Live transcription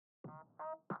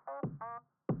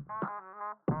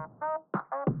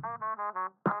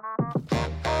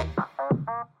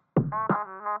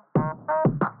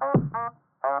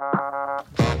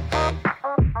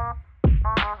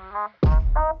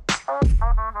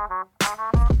Hi,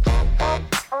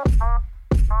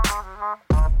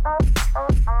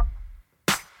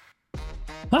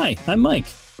 I'm Mike.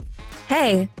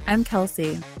 Hey, I'm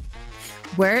Kelsey.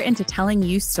 We're into telling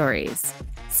you stories.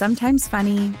 Sometimes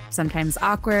funny, sometimes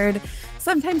awkward,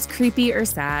 sometimes creepy or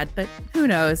sad, but who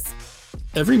knows?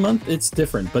 Every month it's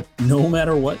different, but no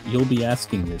matter what, you'll be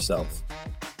asking yourself.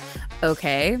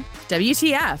 Okay,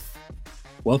 WTF?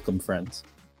 Welcome, friends.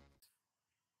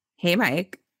 Hey,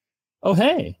 Mike. Oh,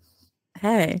 hey.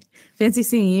 Hey, fancy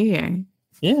seeing you here.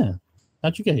 Yeah.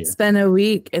 How'd you get here? It's been a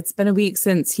week. It's been a week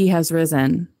since he has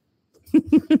risen.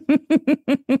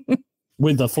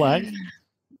 With the flag?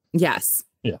 Yes.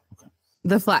 Yeah. Okay.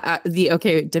 The flag, the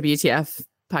OK WTF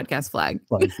podcast flag.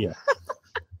 Flag, yeah.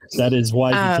 That is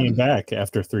why he came back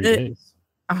after 3 days.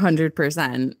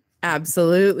 100%.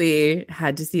 Absolutely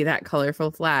had to see that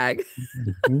colorful flag.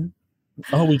 Mm-hmm.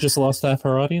 Oh, we just lost half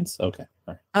our audience? Okay.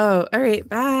 All right. Oh, all right.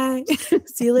 Bye.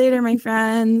 See you later, my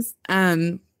friends.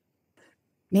 Man,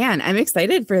 I'm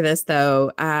excited for this,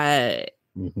 though.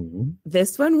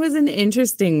 This one was an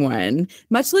interesting one,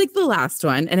 much like the last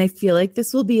one. And I feel like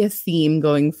this will be a theme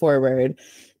going forward.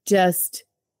 Just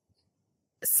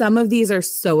some of these are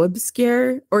so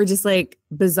obscure or just like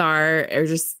bizarre or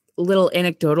just little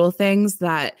anecdotal things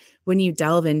that when you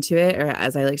delve into it, or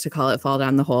as I like to call it, fall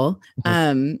down the hole.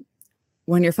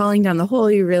 When you're falling down the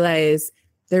hole, you realize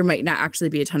there might not actually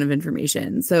be a ton of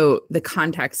information. So the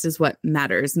context is what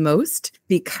matters most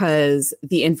because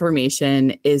the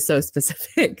information is so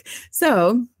specific.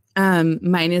 So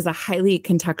mine is a highly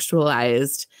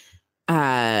contextualized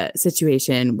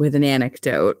situation with an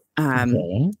anecdote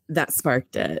that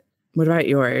sparked it. What about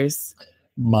yours?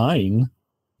 Mine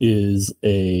is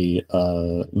it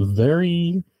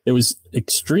was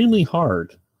extremely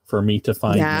hard for me to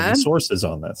find many sources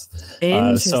on this.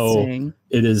 So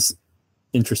it is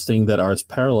interesting that ours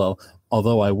parallel,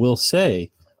 although I will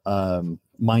say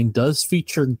mine does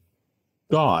feature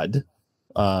God,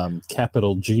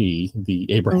 capital G,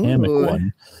 the Abrahamic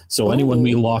one. So anyone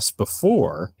we lost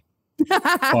before,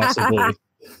 possibly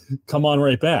come on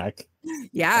right back.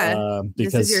 Yeah,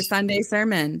 this is your Sunday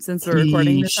sermon since we're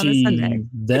recording this on a Sunday.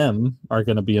 Them are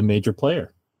going to be a major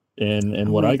player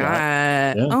in what I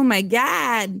got. Yeah. Oh my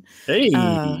God. Hey.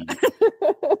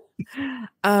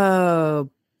 Oh,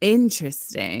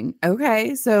 interesting.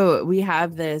 Okay, so we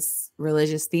have this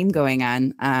religious theme going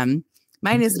on.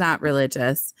 Mine is not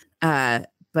religious,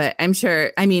 but I'm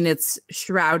sure, I mean, it's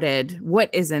shrouded.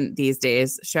 What isn't these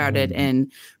days shrouded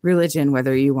in religion,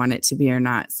 whether you want it to be or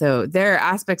not? So there are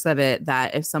aspects of it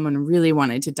that if someone really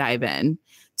wanted to dive in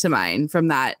to mine from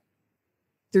that,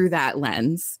 through that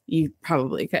lens, you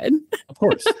probably could. Of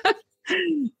course.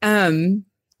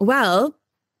 Well,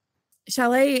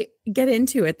 shall I get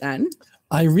into it then?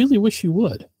 I really wish you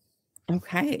would.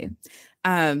 Okay.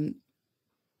 Well,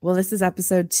 this is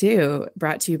episode 2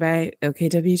 brought to you by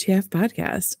OKWTF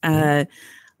podcast.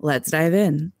 Let's dive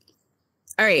in.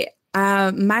 All right.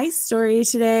 My story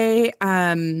today,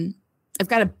 I've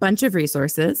got a bunch of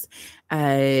resources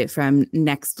from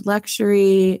Next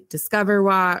Luxury, Discover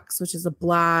Walks, which is a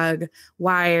blog,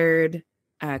 Wired,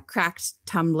 Cracked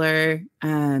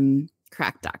Tumblr,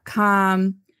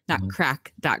 crack.com. Not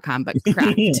crack.com, but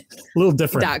cracked. A little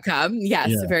different. .com.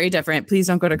 Yes, very different. Please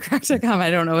don't go to crack.com. I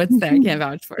don't know what's there. I can't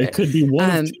vouch for it. It could be one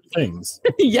of two things.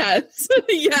 Yes.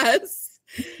 Yes.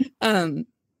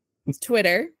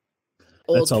 Twitter.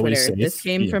 Old Twitter. This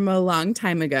came from a long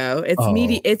time ago. It's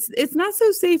media. It's not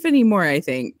so safe anymore, I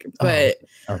think. But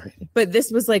but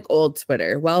this was like old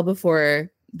Twitter, well before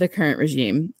the current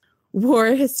regime. War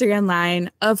History Online,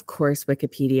 of course,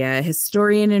 Wikipedia,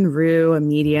 Historian and Rue, a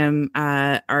Medium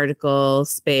article,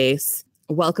 Space,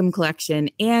 Welcome Collection,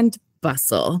 and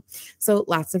Bustle. So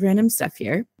lots of random stuff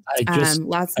here.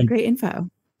 Lots of great info.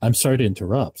 I'm sorry to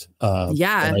interrupt.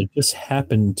 I just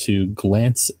happened to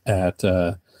glance at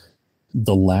the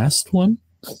last one,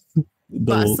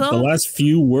 the last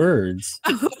few words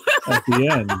at the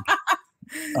end.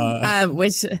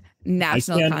 Which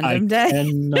National Condom Day? I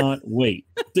cannot wait.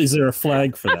 Is there a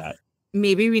flag for that?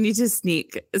 Maybe we need to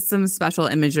sneak some special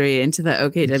imagery into the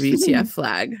OKWTF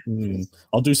flag.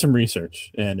 I'll do some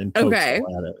research and post at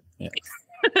it. Yeah.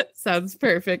 Sounds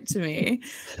perfect to me.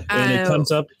 And it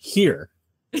comes up here.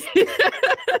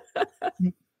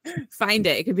 Find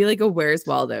it. It could be like a Where's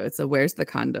Waldo. It's a Where's the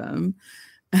Condom?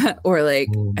 Or like,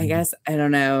 I guess, I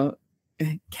don't know.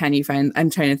 Can you find, I'm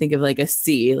trying to think of like a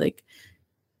C, like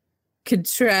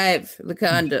contrive the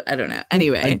condom. I don't know.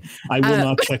 Anyway. I will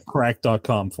not check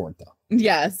crack.com for it though.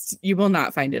 Yes, you will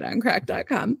not find it on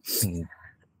crack.com.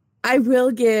 I will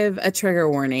give a trigger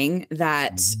warning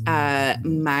that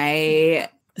my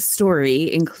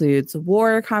story includes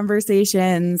war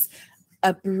conversations,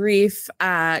 a brief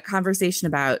conversation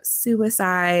about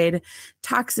suicide,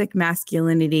 toxic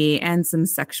masculinity, and some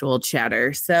sexual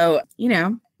chatter. So,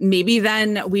 maybe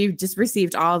then we've just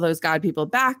received all those God people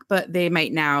back, but they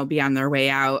might now be on their way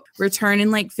out. Return in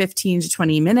like 15 to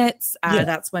 20 minutes.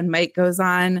 That's when Mike goes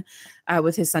on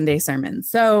with his Sunday sermon.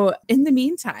 So in the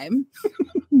meantime,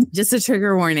 just a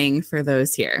trigger warning for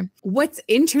those here. What's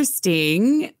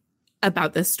interesting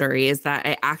about this story is that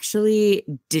I actually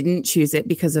didn't choose it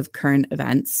because of current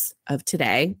events of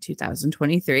today,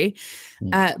 2023,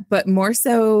 but more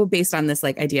so based on this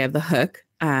like idea of the hook,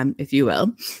 if you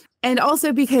will. And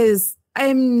also because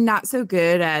I'm not so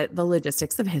good at the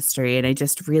logistics of history, and I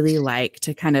just really like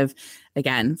to kind of,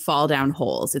 again, fall down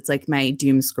holes. It's like my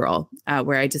doom scroll,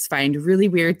 where I just find really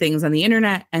weird things on the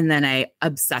internet, and then I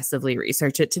obsessively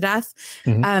research it to death.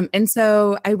 And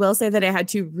so I will say that I had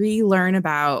to relearn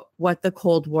about what the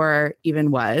Cold War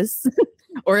even was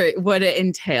or what it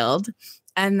entailed,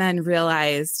 and then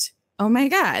realized, oh my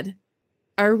God,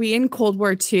 are we in Cold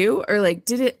War II, or like,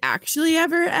 did it actually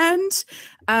ever end?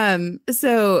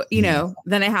 So,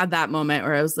 then I had that moment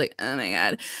where I was like, oh my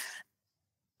God,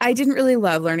 I didn't really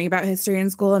love learning about history in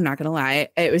school. I'm not going to lie.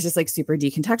 It was just like super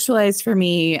decontextualized for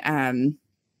me.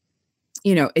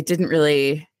 It didn't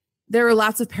really, there were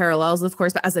lots of parallels, of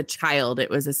course, but as a child, it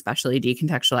was especially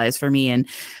decontextualized for me.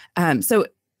 And so,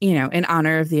 in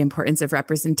honor of the importance of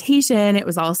representation, it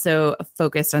was also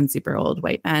focused on super old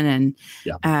white men.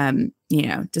 And,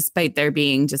 despite there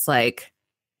being just like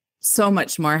so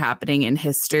much more happening in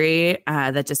history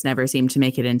that just never seemed to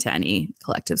make it into any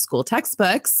collective school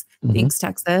textbooks. Thanks,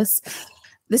 Texas.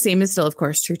 The same is still, of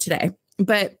course, true today.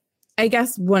 But I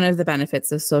guess one of the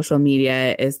benefits of social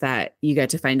media is that you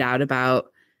get to find out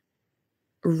about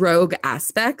rogue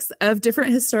aspects of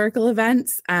different historical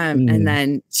events and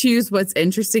then choose what's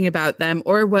interesting about them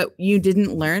or what you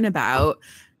didn't learn about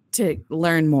to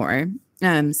learn more.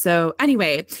 So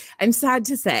anyway, I'm sad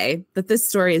to say that this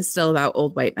story is still about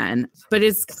old white men, but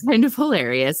it's kind of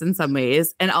hilarious in some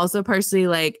ways. And also partially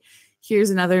like,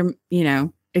 here's another,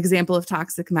 example of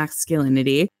toxic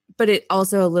masculinity, but it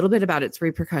also a little bit about its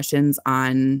repercussions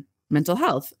on mental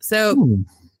health. So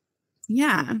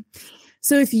yeah.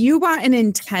 So if you want an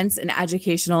intense and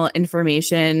educational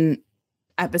information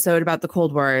episode about the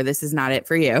Cold War, this is not it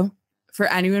for you. For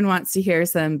anyone who wants to hear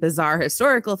some bizarre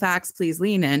historical facts, please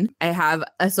lean in. I have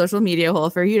a social media hole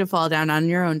for you to fall down on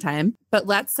your own time. But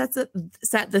let's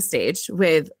set the stage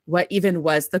with what even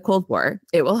was the Cold War.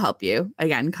 It will help you.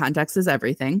 Again, context is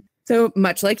everything. So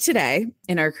much like today,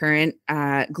 in our current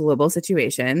global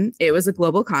situation, it was a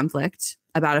global conflict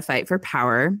about a fight for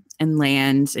power and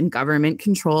land and government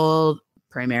controlled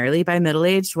primarily by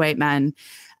middle-aged white men.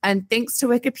 And thanks to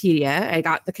Wikipedia, I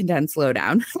got the condensed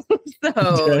lowdown.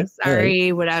 So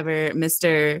sorry, whatever,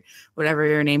 Mr. whatever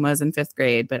your name was in 5th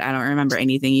grade, but I don't remember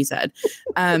anything you said.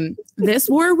 This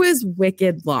war was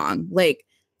wicked long, like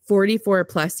 44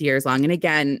 plus years long. And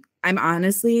again, I'm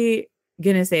honestly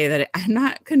going to say that I'm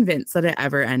not convinced that it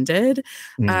ever ended.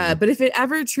 But if it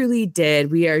ever truly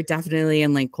did, we are definitely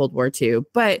in like Cold War II.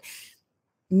 But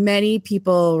many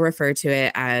people refer to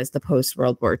it as the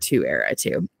post-World War II era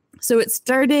too. So it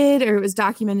started, or it was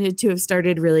documented to have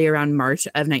started really around March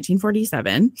of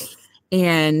 1947.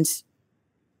 And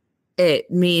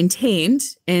it maintained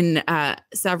in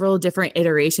several different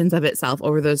iterations of itself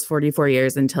over those 44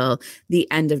 years until the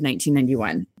end of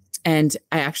 1991. And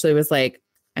I actually was like,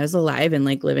 I was alive and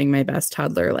like living my best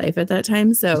toddler life at that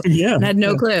time. So I had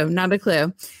no clue, not a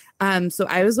clue. So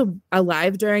I was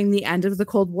alive during the end of the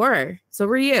Cold War. So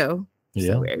were you.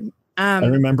 Yeah. So weird. I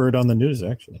remember it on the news,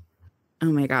 actually.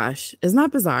 Oh my gosh. Isn't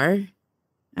that bizarre?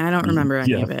 I don't remember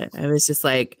any of it. I was just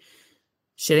like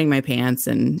shitting my pants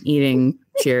and eating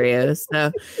Cheerios.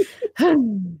 So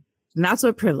and that's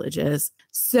what privilege is.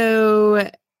 So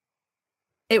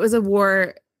it was a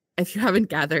war, if you haven't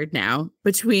gathered now,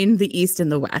 between the East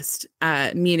and the West,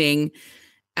 meaning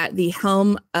at the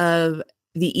helm of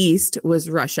the East was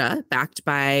Russia, backed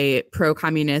by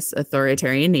pro-communist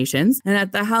authoritarian nations. And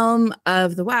at the helm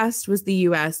of the West was the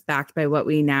U.S., backed by what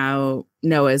we now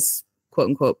know as quote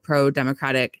unquote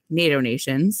pro-democratic NATO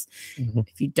nations.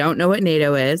 If you don't know what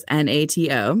NATO is,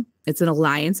 NATO, it's an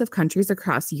alliance of countries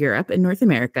across Europe and North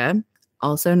America,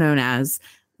 also known as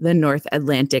the North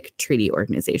Atlantic Treaty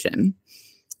Organization.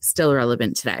 Still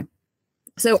relevant today.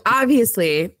 So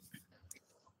obviously,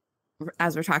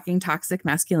 as we're talking toxic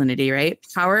masculinity, right?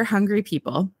 Power-hungry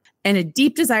people and a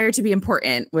deep desire to be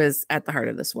important was at the heart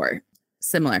of this war.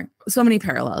 Similar. So many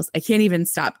parallels. I can't even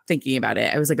stop thinking about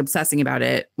it. I was like obsessing about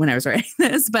it when I was writing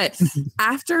this. But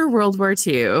after World War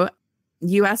II,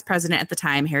 US president at the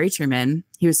time, Harry Truman,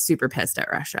 he was super pissed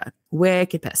at Russia,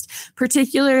 wicked pissed,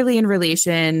 particularly in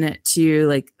relation to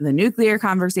like the nuclear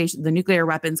conversation, the nuclear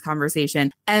weapons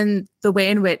conversation, and the way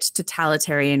in which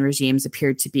totalitarian regimes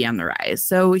appeared to be on the rise.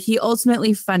 So he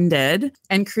ultimately funded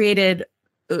and created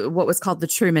what was called the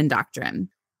Truman Doctrine,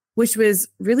 which was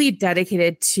really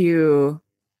dedicated to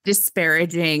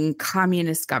disparaging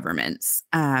communist governments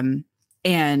and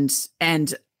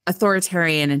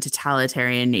authoritarian and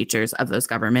totalitarian natures of those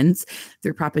governments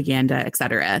through propaganda, et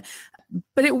cetera.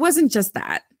 But it wasn't just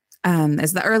that.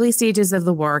 As the early stages of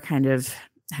the war kind of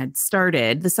had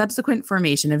started, the subsequent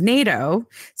formation of NATO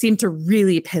seemed to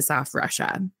really piss off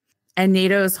Russia. And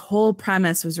NATO's whole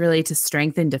premise was really to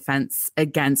strengthen defense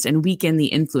against and weaken the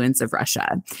influence of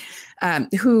Russia,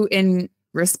 who in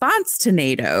response to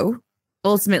NATO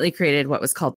ultimately created what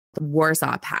was called the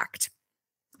Warsaw Pact.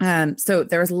 So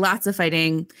there was lots of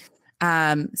fighting,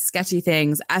 sketchy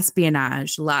things,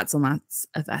 espionage, lots and lots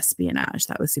of espionage.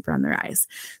 That was super on the rise.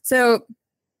 So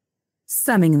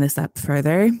summing this up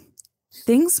further,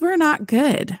 things were not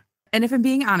good. And if I'm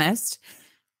being honest,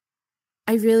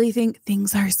 I really think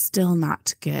things are still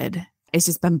not good. It's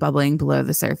just been bubbling below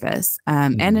the surface.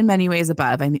 And in many ways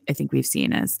above, I think we've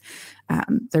seen as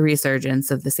the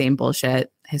resurgence of the same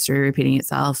bullshit, history repeating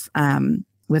itself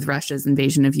with Russia's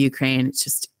invasion of Ukraine. It's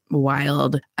just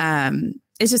wild.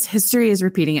 It's just history is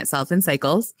repeating itself in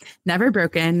cycles, never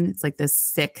broken. It's like this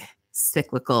sick,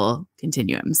 cyclical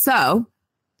continuum. So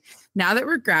now that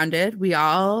we're grounded, we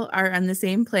all are on the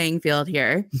same playing field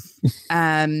here.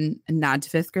 A nod to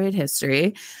fifth grade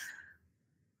history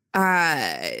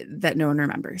that no one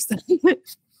remembers.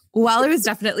 While I was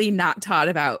definitely not taught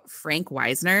about Frank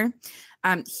Wisner,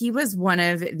 he was one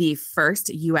of the first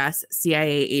U.S.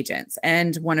 CIA agents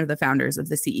and one of the founders of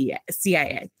the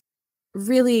CIA.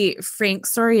 Really,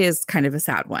 Frank's story is kind of a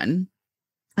sad one.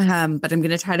 But I'm going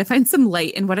to try to find some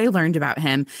light in what I learned about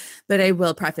him. But I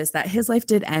will preface that his life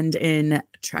did end in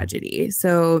tragedy.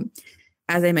 So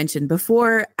as I mentioned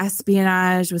before,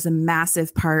 espionage was a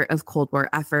massive part of Cold War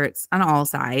efforts on all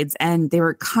sides. And they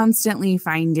were constantly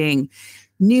finding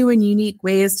new and unique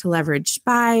ways to leverage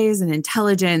spies and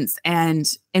intelligence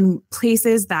and in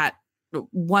places that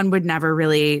one would never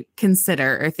really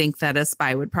consider or think that a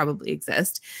spy would probably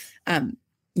exist.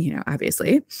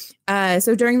 Obviously.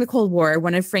 So during the Cold War,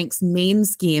 one of Frank's main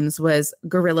schemes was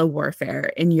guerrilla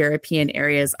warfare in European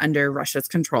areas under Russia's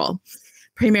control,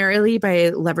 primarily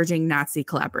by leveraging Nazi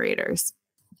collaborators.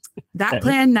 That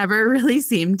plan never really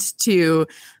seemed to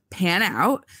pan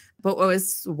out. But what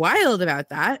was wild about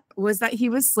that was that he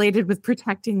was slated with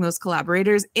protecting those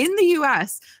collaborators in the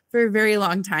US for a very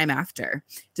long time after,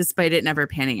 despite it never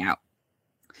panning out.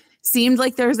 Seemed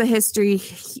like there's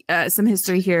some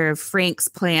history here of Frank's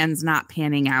plans not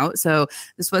panning out. So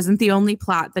this wasn't the only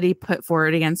plot that he put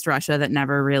forward against Russia that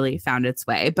never really found its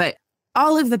way. But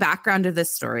all of the background of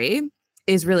this story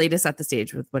is really to set the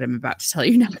stage with what I'm about to tell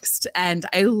you next. And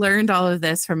I learned all of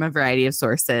this from a variety of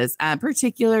sources,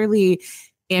 particularly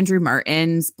Andrew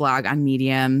Martin's blog on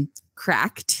Medium,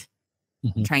 Cracked.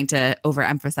 Mm-hmm. Trying to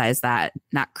overemphasize that,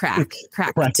 not cracked.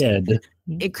 Cracked.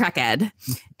 Crackhead,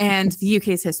 and the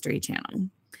UK's History Channel.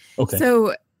 Okay.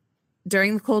 So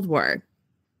during the Cold War,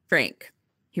 Frank,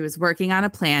 he was working on a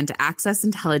plan to access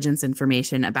intelligence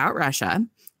information about Russia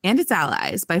and its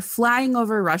allies by flying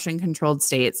over Russian-controlled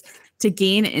states to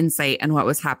gain insight on what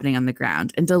was happening on the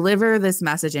ground and deliver this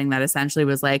messaging that essentially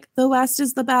was like, the West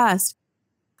is the best.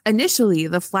 Initially,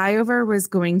 the flyover was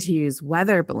going to use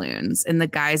weather balloons in the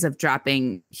guise of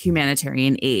dropping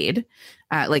humanitarian aid,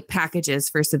 like packages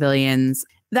for civilians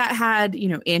that had,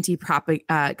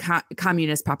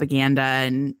 anti-communist propaganda.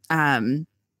 And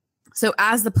so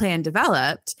as the plan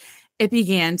developed, it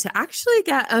began to actually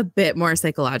get a bit more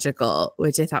psychological,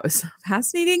 which I thought was so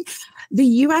fascinating. The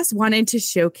U.S. wanted to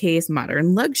showcase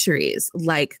modern luxuries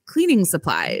like cleaning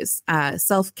supplies,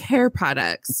 self-care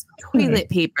products, toilet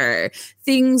paper,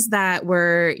 things that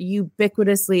were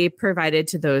ubiquitously provided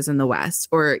to those in the West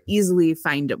or easily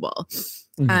findable.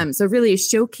 Mm-hmm. So really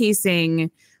showcasing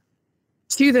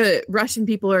to the Russian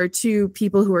people or to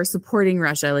people who are supporting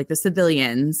Russia, like the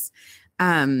civilians,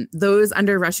 those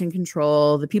under Russian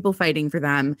control, the people fighting for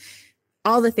them,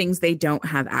 all the things they don't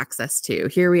have access to.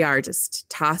 Here we are just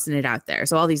tossing it out there.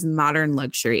 So all these modern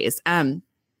luxuries,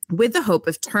 with the hope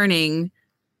of turning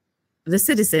the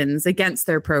citizens against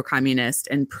their pro-communist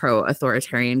and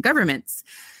pro-authoritarian governments.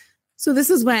 So this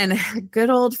is when good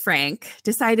old Frank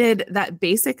decided that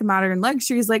basic modern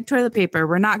luxuries like toilet paper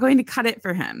were not going to cut it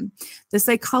for him. The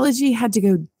psychology had to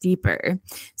go deeper.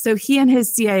 So he and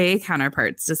his CIA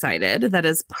counterparts decided that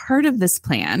as part of this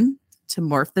plan to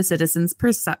morph the citizens'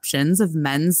 perceptions of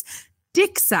men's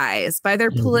dick size by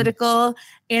their political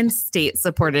and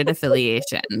state-supported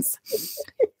affiliations.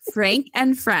 Frank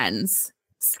and friends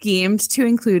schemed to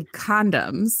include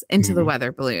condoms into the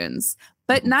weather balloons,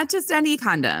 but not just any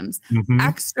condoms,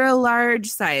 extra large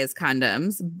size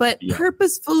condoms, but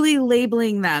purposefully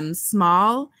labeling them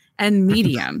small and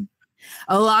medium,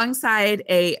 alongside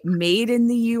a made in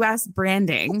the US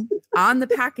branding on the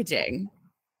packaging,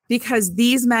 because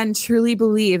these men truly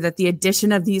believe that the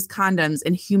addition of these condoms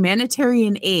and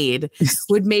humanitarian aid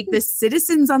would make the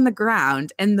citizens on the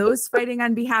ground and those fighting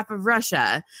on behalf of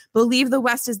Russia believe the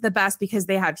West is the best because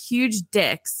they have huge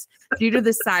dicks due to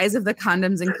the size of the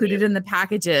condoms included in the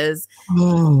packages,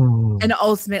 and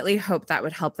ultimately hope that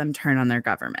would help them turn on their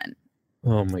government.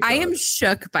 Oh my God. I am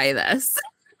shook by this.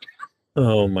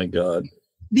 Oh my God.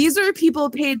 These are people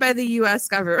paid by the US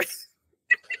government.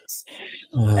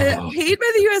 Paid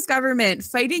by the US government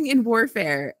fighting in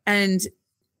warfare, and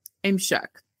I'm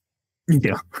shook.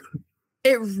 Yeah.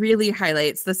 It really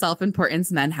highlights the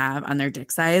self-importance men have on their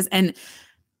dick size. And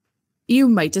you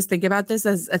might just think about this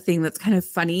as a thing that's kind of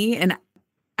funny. And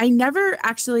I never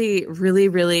actually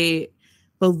really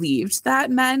believed that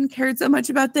men cared so much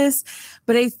about this,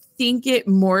 but I think it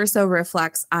more so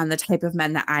reflects on the type of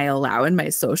men that I allow in my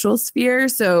social sphere.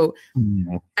 So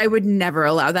I would never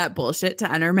allow that bullshit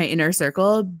to enter my inner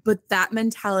circle, but that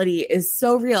mentality is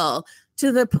so real,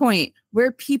 to the point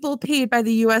where people paid by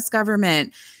the US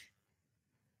government,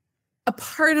 a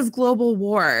part of global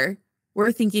war,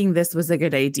 were thinking this was a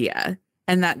good idea,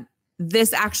 and that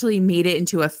this actually made it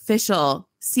into official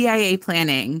CIA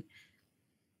planning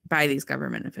by these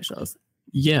government officials.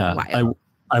 Yeah,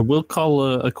 I will call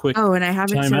a quick. Oh, and I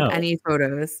haven't shown any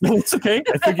photos. No, it's okay.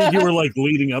 I figured you were like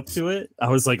leading up to it. I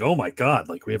was like, oh my God,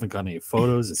 like we haven't got any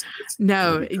photos. It's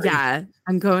no, yeah,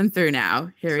 I'm going through now.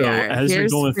 Here we are. As you're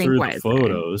going through the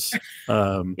photos,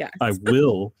 I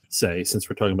will say, since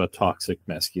we're talking about toxic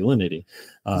masculinity,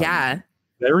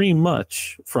 very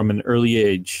much from an early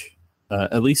age,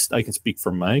 at least I can speak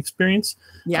from my experience.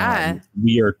 Yeah,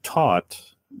 we are taught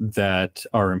that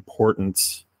our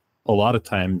importance a lot of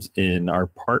times in our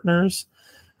partners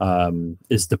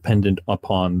is dependent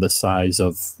upon the size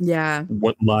of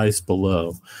what lies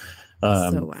below.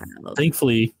 So wild.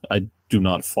 Thankfully, I do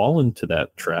not fall into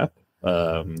that trap.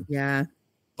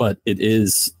 But it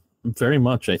is very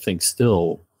much, I think,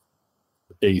 still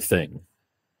a thing.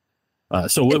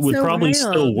 So it would probably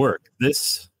still work.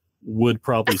 This would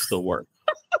probably still work.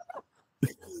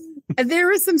 There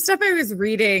was some stuff I was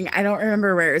reading. I don't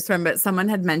remember where it was from, but someone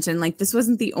had mentioned like this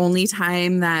wasn't the only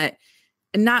time that,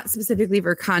 not specifically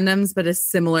for condoms, but a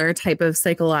similar type of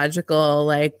psychological,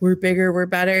 like we're bigger, we're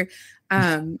better.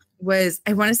 Was,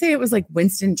 I want to say it was like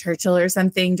Winston Churchill or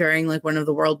something during like one of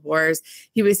the world wars.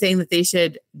 He was saying that they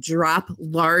should drop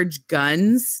large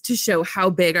guns to show how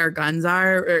big our guns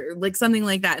are, or like something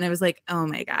like that. And I was like, oh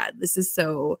my God, this is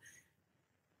so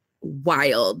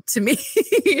wild to me.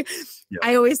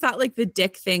 I always thought like the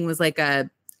dick thing was like a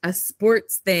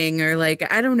sports thing, or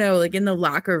like, I don't know, like in the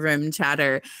locker room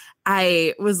chatter.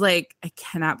 I was like, I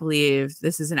cannot believe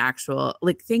this is an actual,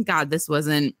 like, thank God this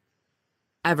wasn't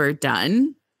ever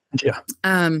done. Yeah.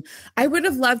 I would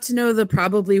have loved to know the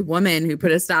probably woman who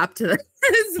put a stop to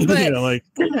this, but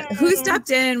who stepped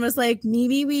in and was like,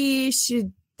 maybe we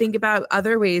should think about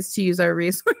other ways to use our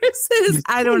resources.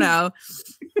 I don't know.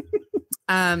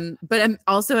 But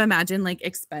also imagine like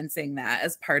expensing that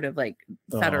as part of like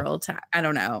federal tax. I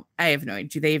don't know. I have no idea.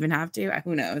 Do they even have to?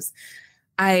 Who knows?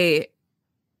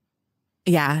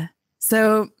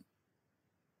 So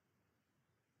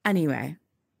anyway,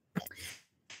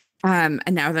 and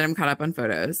now that I'm caught up on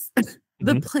photos,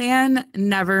 the plan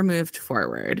never moved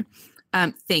forward.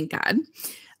 Thank God.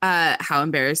 How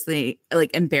embarrassing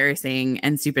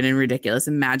and stupid and ridiculous.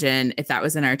 Imagine if that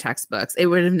was in our textbooks. It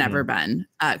would have never been,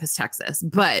 because Texas.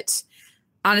 But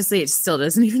honestly, it still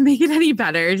doesn't even make it any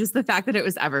better. Just the fact that it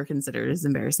was ever considered as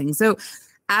embarrassing. So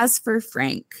as for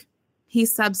Frank, he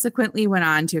subsequently went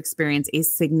on to experience a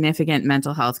significant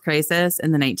mental health crisis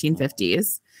in the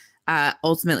 1950s,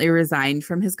 ultimately resigned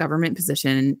from his government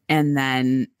position, and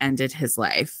then ended his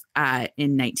life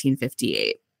in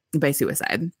 1958 by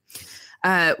suicide.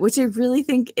 Which I really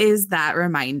think is that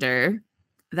reminder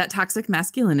that toxic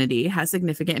masculinity has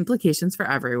significant implications for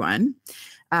everyone,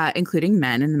 including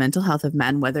men and the mental health of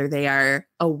men, whether they are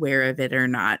aware of it or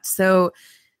not. So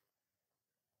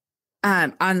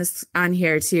on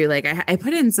here too, like I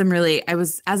put in some really,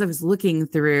 as I was looking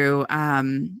through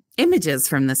images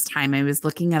from this time, I was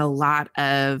looking at a lot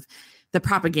of the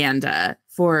propaganda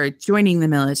for joining the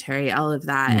military, all of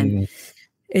that. And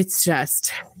it's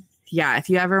just, if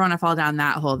you ever want to fall down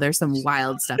that hole, there's some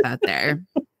wild stuff out there.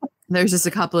 there's just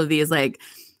a couple of these, like,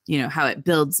 how it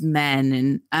builds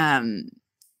men. And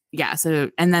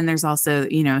so, and then there's also,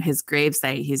 his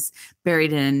gravesite. He's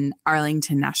buried in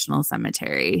Arlington National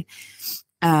Cemetery.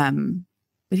 But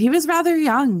he was rather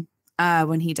young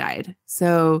when he died.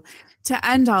 So to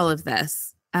end all of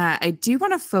this, I do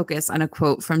want to focus on a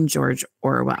quote from George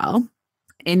Orwell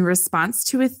in response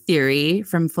to a theory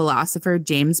from philosopher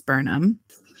James Burnham,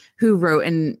 who wrote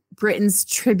in Britain's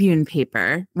Tribune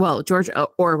paper. Well, George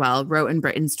Orwell wrote in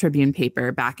Britain's Tribune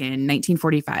paper back in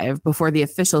 1945, before the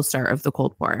official start of the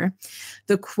Cold War.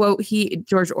 The quote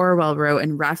George Orwell wrote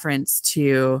in reference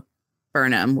to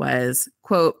Burnham was,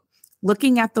 quote,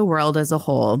 "Looking at the world as a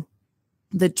whole,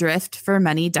 the drift for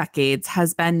many decades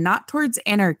has been not towards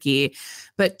anarchy,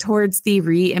 but towards the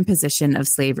reimposition of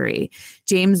slavery.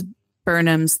 James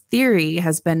Burnham's theory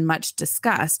has been much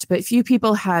discussed, but few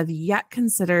people have yet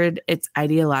considered its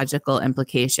ideological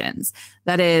implications.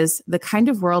 That is, the kind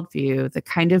of worldview, the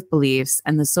kind of beliefs,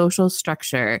 and the social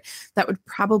structure that would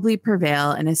probably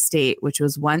prevail in a state which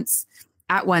was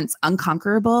at once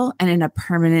unconquerable and in a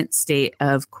permanent state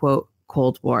of, quote,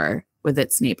 Cold War with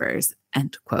its neighbors,"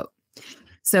 end quote.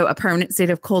 So a permanent state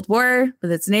of Cold War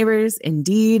with its neighbors,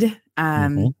 indeed.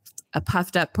 A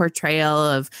puffed up portrayal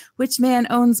of which man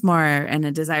owns more and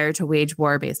a desire to wage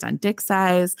war based on dick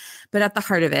size. But at the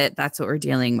heart of it, that's what we're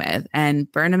dealing with.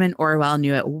 And Burnham and Orwell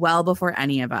knew it well before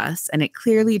any of us. And it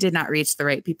clearly did not reach the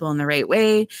right people in the right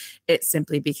way. It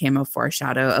simply became a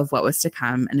foreshadow of what was to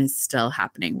come and is still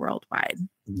happening worldwide.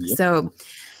 Yep. So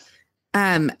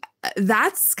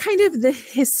that's kind of the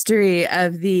history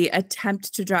of the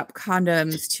attempt to drop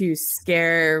condoms to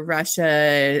scare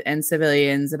Russia and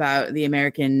civilians about the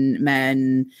American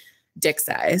men dick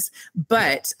size.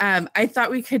 But I thought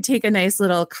we could take a nice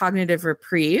little cognitive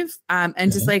reprieve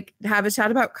and just like have a chat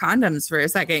about condoms for a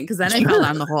second, because then I fell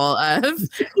down the hole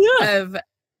of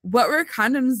what were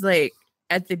condoms like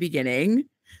at the beginning.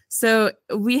 So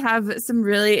we have some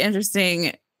really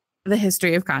interesting, the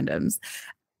history of condoms.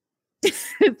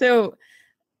 So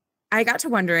I got to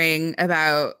wondering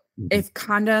about if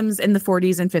condoms in the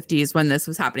 40s and 50s, when this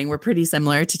was happening, were pretty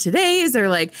similar to today's, or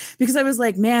like, because I was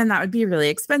like, man, that would be really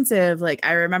expensive. Like,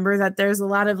 I remember that there's a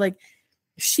lot of like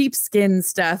sheepskin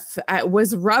stuff.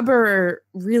 Was rubber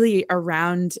really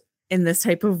around in this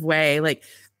type of way? Like,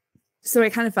 so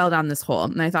I kind of fell down this hole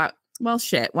and I thought, well,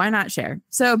 shit, why not share?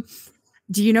 So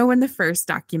do you know when the first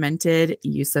documented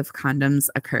use of condoms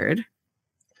occurred?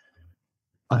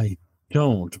 I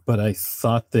don't, but I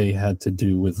thought they had to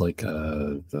do with like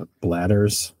the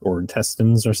bladders or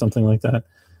intestines or something like that.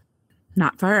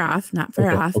 Not far off.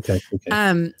 Okay.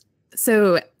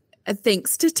 So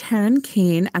thanks to Taryn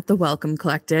Kane at the Wellcome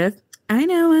Collective, I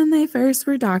know when they first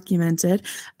were documented.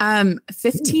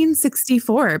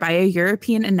 1564 by a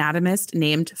European anatomist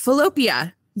named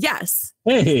Falloppia. Yes.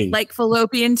 Hey. Like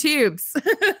fallopian tubes.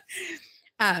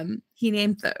 He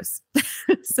named those.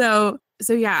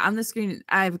 So yeah, on the screen,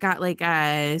 I've got like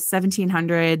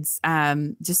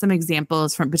 1700s, just some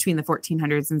examples from between the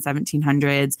 1400s and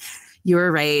 1700s. You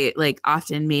were right, like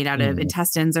often made out of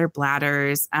intestines or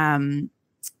bladders.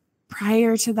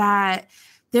 Prior to that,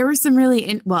 there were some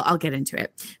really, well, I'll get into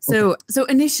it. So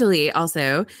initially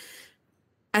also,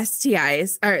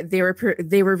 STIs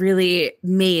they were really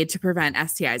made to prevent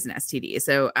STIs and STDs.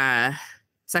 So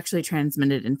sexually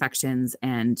transmitted infections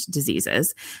and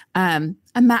diseases, a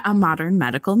modern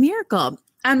medical miracle.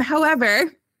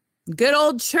 However, good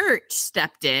old church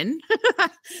stepped in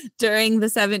during the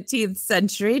 17th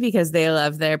century because they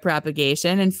love their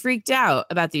propagation and freaked out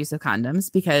about the use of condoms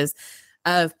because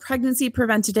of pregnancy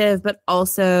preventative, but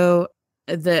also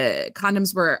the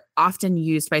condoms were often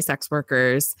used by sex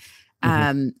workers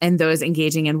and those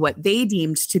engaging in what they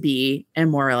deemed to be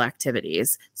immoral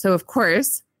activities. So, of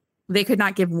course, they could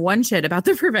not give one shit about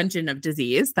the prevention of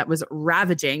disease that was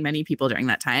ravaging many people during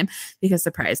that time because,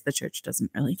 surprise, the church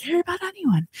doesn't really care about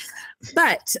anyone.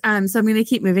 But so I'm going to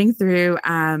keep moving through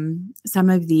some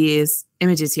of these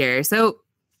images here. So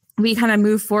we kind of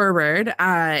move forward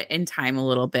in time a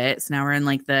little bit. So now we're in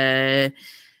like the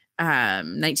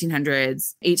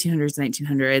 1900s, 1800s,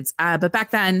 1900s. But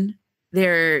back then,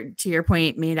 they're, to your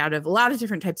point, made out of a lot of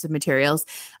different types of materials.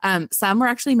 Some were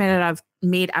actually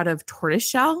made out of tortoise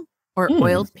shell or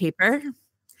oiled paper,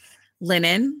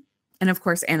 linen, and of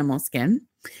course, animal skin.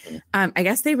 I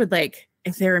guess they would like,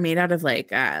 if they were made out of like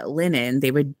linen,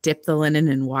 they would dip the linen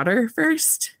in water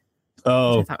first.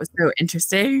 Oh, which I thought was so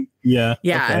interesting. Yeah.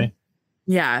 Okay.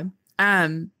 Yeah.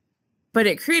 But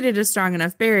it created a strong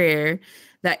enough barrier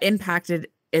that impacted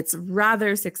its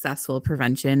rather successful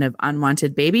prevention of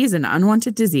unwanted babies and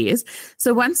unwanted disease.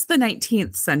 So once the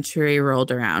 19th century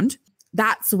rolled around,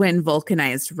 that's when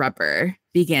vulcanized rubber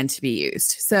began to be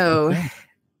used. So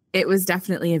it was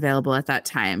definitely available at that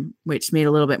time, which made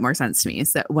a little bit more sense to me.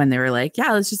 So when they were like,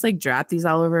 yeah, let's just like drop these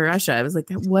all over Russia, I was like,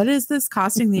 what is this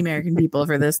costing the American people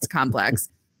for this complex?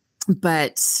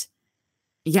 But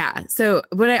yeah. So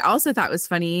what I also thought was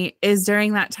funny is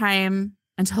during that time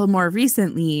until more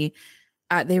recently,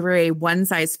 they were a one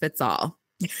size fits all.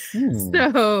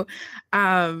 So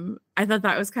I thought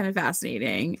that was kind of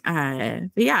fascinating.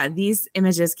 But yeah, these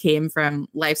images came from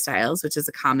Lifestyles, which is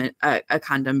a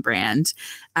condom brand,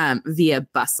 via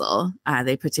Bustle.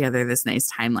 They put together this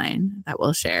nice timeline that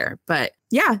we'll share. But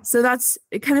yeah, so that's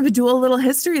kind of a dual little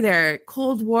history there.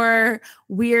 Cold War,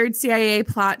 weird CIA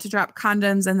plot to drop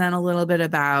condoms, and then a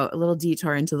little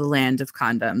detour into the land of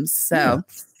condoms. So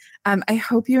I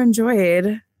hope you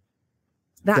enjoyed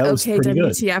that okay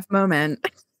WTF moment.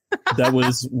 That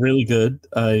was really good.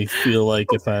 I feel like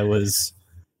if I was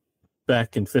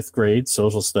back in 5th grade,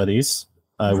 social studies,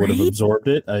 I would have absorbed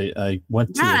it. I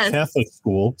went to a Catholic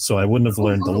school, so I wouldn't have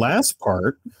learned the last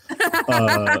part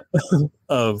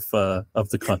of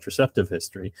the contraceptive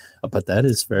history. But that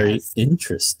is very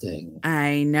interesting.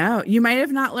 I know. You might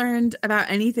have not learned about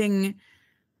anything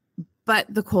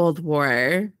but the Cold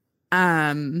War.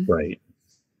 Right.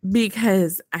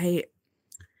 Because it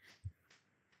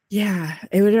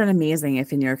would have been amazing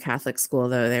if in your Catholic school,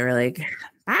 though, they were like,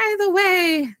 by the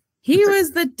way, he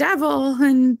was the devil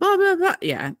and blah, blah, blah.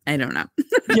 Yeah, I don't know.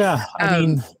 Yeah, I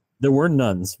mean, there were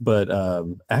nuns, but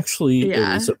actually it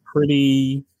was a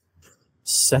pretty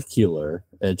secular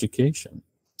education.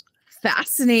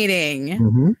 Fascinating.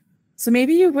 Mm-hmm. So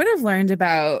maybe you would have learned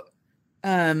about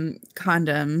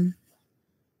condom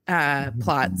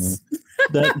plots.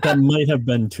 That might have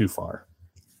been too far.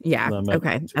 Yeah.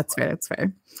 Okay. That's fair. That's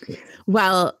fair.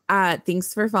 Well,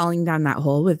 thanks for falling down that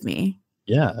hole with me.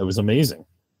 Yeah, it was amazing.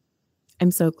 I'm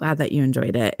so glad that you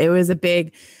enjoyed it. It was a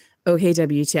big okay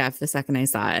WTF the second I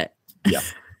saw it. Yeah,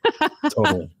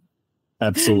 totally.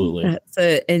 Absolutely. That's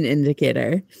an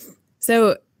indicator.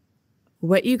 So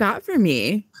what you got for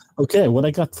me? Okay. What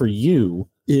I got for you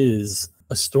is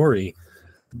a story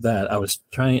that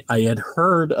I had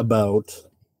heard about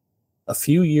a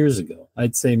few years ago.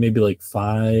 I'd say maybe like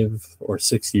 5 or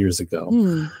 6 years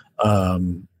ago.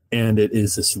 And it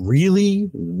is this really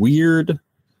weird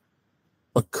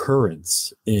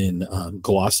occurrence in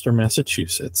Gloucester,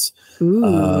 Massachusetts.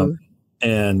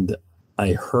 And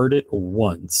I heard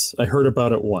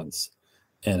about it once.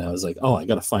 And I was like, oh, I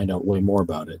got to find out way more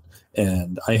about it.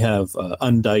 And I have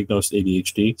undiagnosed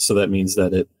ADHD. So that means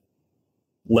that it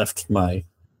left my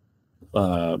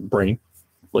brain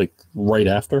like right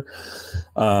after.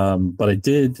 But I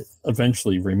did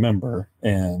eventually remember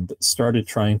and started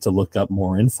trying to look up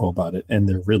more info about it. And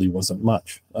there really wasn't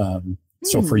much.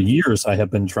 So for years, I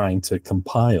have been trying to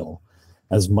compile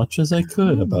as much as I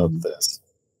could about this.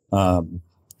 And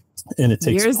it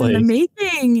takes years place. In the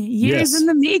making. Years in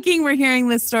the making. We're hearing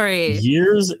this story.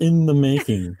 Years in the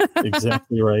making.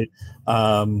 Exactly right.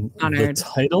 The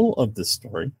title of the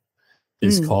story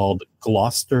is called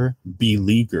Gloucester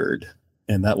Beleaguered.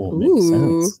 And that will make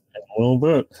sense in a little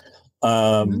bit.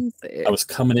 I was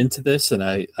coming into this and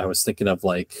I was thinking of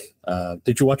like,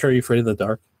 did you watch Are You Afraid of the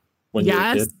Dark? When you were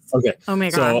a kid? Okay. Oh my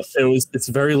gosh. So it's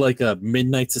very like a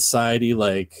Midnight Society.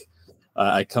 Like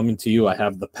I come into you, I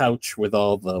have the pouch with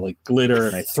all the like glitter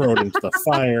and I throw it into the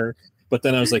fire. But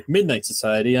then I was like, Midnight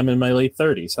Society, I'm in my late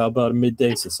 30s. How about a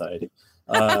Midday Society?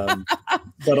 But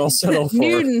I'll settle for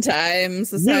Noontime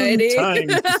Society. Noontime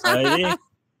Society.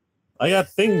 I got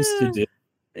things to do.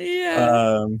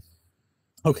 Yeah.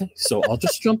 Okay, so I'll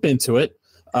just jump into it.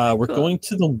 We're going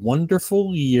to the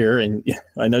wonderful year, and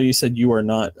I know you said you are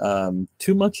not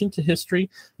too much into history.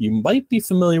 You might be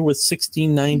familiar with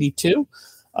 1692.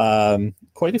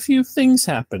 Quite a few things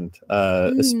happened,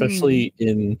 especially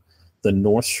in the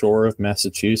North Shore of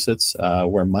Massachusetts,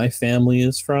 where my family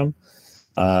is from.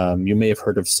 You may have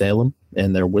heard of Salem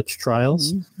and their witch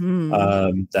trials.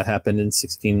 That happened in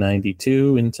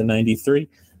 1692 into 93.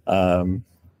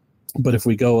 But if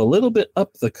we go a little bit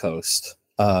up the coast,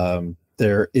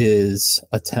 there is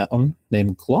a town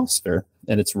named Gloucester,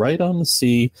 and it's right on the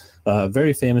sea,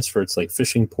 very famous for its like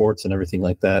fishing ports and everything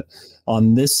like that.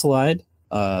 On this slide,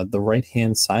 the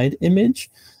right-hand side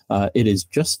image, it is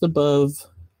just above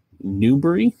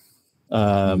Newbury,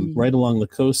 right along the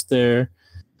coast there.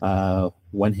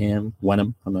 Wenham,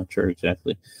 I'm not sure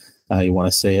exactly how you want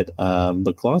to say it,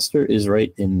 but Gloucester is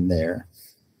right in there.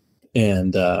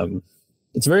 And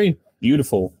it's a very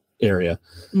beautiful area.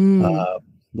 A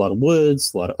lot of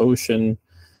woods, a lot of ocean.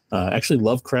 Actually,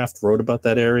 Lovecraft wrote about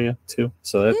that area too.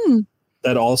 So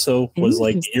that also was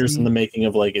like years in the making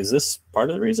of like, is this part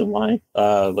of the reason why?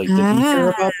 Like, did he care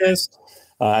about this?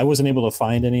 I wasn't able to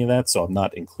find any of that, so I'm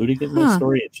not including it in the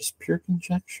story. It's just pure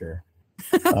conjecture.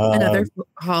 Another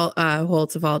hole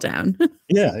to fall down.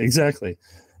 Yeah, exactly.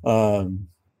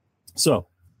 So,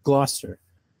 Gloucester,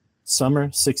 summer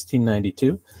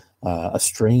 1692, a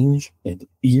strange and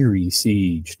eerie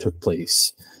siege took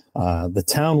place. The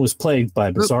town was plagued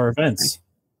by bizarre events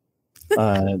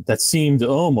that seemed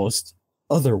almost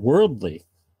otherworldly.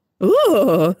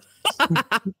 Ooh.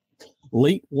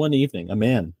 Late one evening, a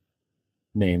man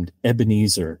named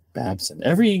Ebenezer Babson.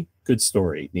 Every good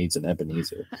story needs an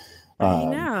Ebenezer. I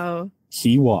know.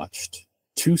 He watched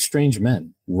two strange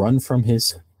men run from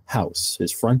his house,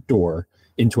 his front door,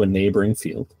 into a neighboring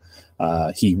field.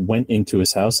 He went into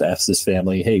his house, asked his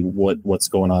family, "Hey, what's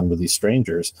going on with these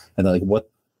strangers?" And they're like, "What?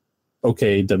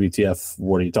 Okay, WTF?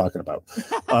 What are you talking about?"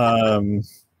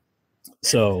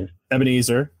 So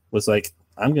Ebenezer was like,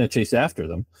 "I'm going to chase after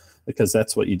them because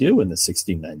that's what you do in the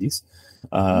 1690s."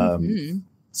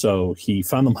 So he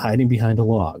found them hiding behind a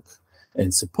log,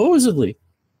 and supposedly,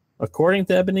 according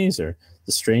to Ebenezer,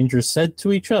 the strangers said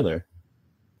to each other,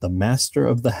 "The master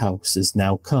of the house is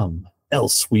now come,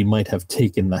 else we might have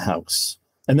taken the house."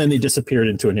 And then they disappeared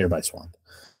into a nearby swamp.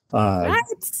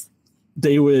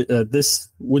 They would this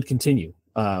would continue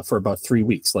for about 3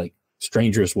 weeks. Like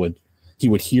he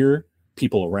would hear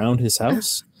people around his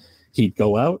house. He'd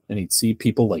go out and he'd see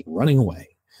people like running away,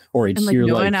 or he'd hear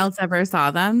no one else ever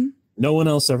saw them. No one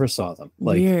else ever saw them,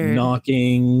 like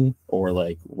knocking or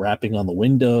like rapping on the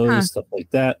windows, stuff like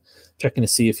that, checking to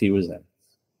see if he was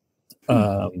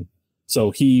in.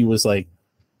 So he was like,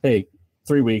 "Hey,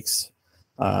 3 weeks.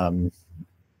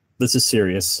 This is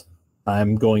serious.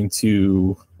 I'm going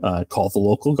to call the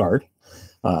local guard."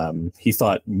 He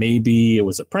thought maybe it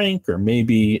was a prank, or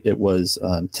maybe it was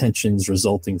tensions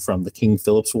resulting from the King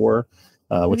Philip's War,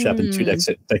 which happened 2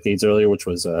 decades earlier, which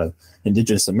was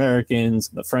Indigenous Americans,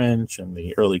 and the French, and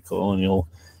the early colonial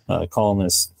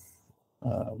colonists.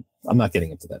 I'm not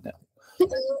getting into that now,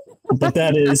 but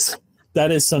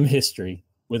that is some history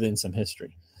within some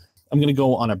history. I'm going to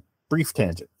go on a brief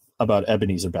tangent about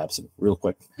Ebenezer Babson real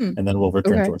quick, and then we'll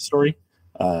return to our story.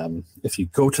 If you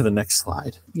go to the next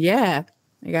slide. Yeah,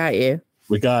 I got you.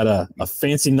 We got a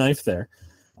fancy knife there.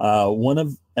 One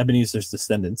of Ebenezer's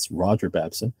descendants, Roger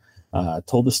Babson,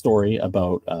 told the story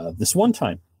about this one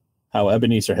time how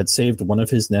Ebenezer had saved one of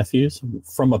his nephews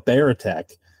from a bear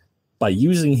attack by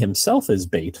using himself as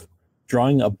bait,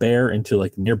 drawing a bear into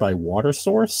like a nearby water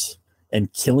source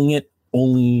and killing it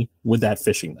only with that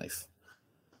fishing knife.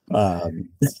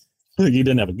 He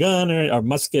didn't have a gun or a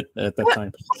musket at that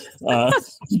time.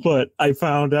 But I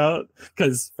found out,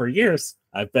 because for years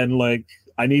I've been like,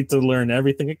 I need to learn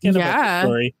everything I can about the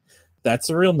story. That's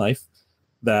a real knife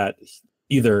that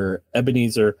either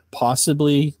Ebenezer,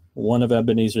 possibly one of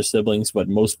Ebenezer's siblings, but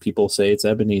most people say it's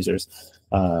Ebenezer's.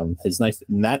 His knife,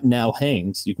 and that now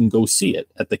hangs. You can go see it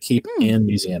at the Cape Ann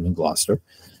Museum in Gloucester,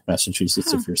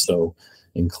 Massachusetts, if you're so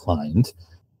inclined.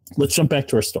 Let's jump back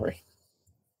to our story.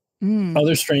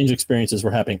 Other strange experiences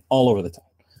were happening all over the town.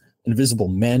 Invisible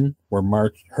men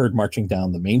were heard marching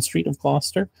down the main street of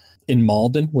Gloucester. In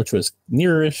Malden, which was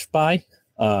nearish by,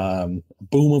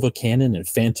 boom of a cannon and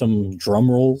phantom drum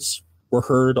rolls were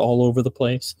heard all over the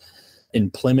place.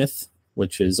 In Plymouth,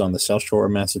 which is on the South Shore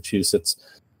of Massachusetts,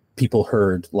 people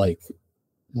heard like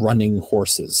running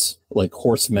horses, like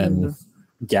horsemen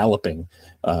galloping,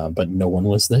 but no one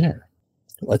was there.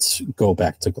 Let's go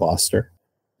back to Gloucester.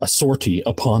 A sortie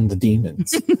upon the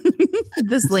demons.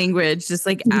 This language just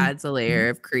like adds a layer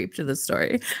of creep to the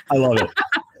story. I love it.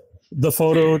 The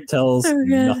photo tells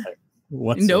nothing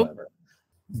whatsoever. Nope.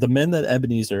 The men that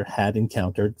Ebenezer had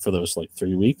encountered for those like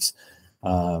 3 weeks,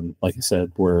 like I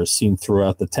said, were seen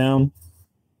throughout the town.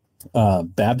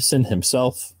 Babson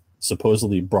himself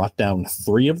supposedly brought down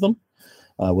 3 of them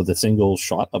with a single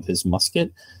shot of his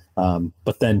musket.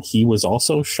 But then he was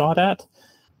also shot at.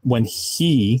 When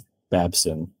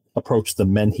Babson approached the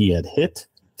men he had hit,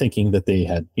 thinking that they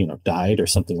had, died or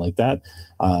something like that.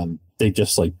 They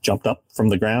just like jumped up from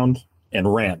the ground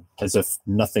and ran as if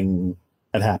nothing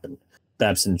had happened.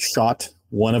 Babson shot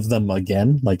one of them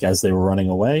again, like as they were running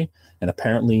away, and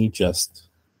apparently just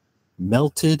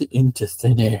melted into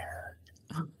thin air.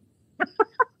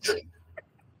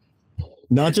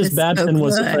 Not just Babson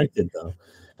was affected,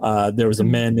 though. There was a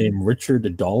man named Richard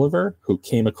Dolliver who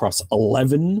came across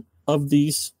 11 of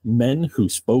these men who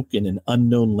spoke in an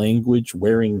unknown language,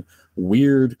 wearing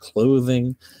weird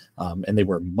clothing, and they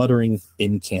were muttering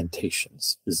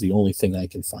incantations. Is the only thing I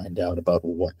can find out about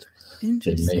what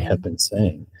they may have been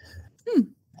saying.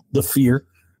 The fear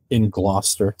in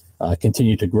Gloucester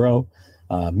continued to grow.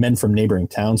 Men from neighboring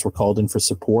towns were called in for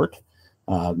support.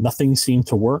 Nothing seemed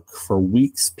to work. For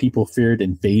weeks, people feared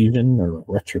invasion or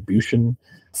retribution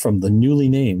from the newly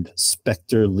named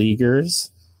Spectre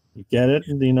Leaguers. You get it?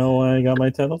 Do you know where I got my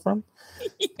title from?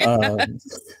 Yeah.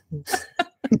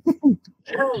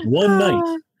 One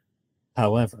night,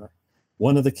 however,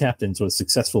 one of the captains was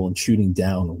successful in shooting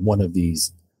down one of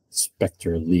these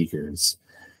Spectre Leaguers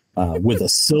with a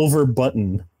silver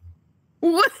button.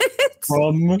 What?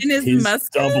 From his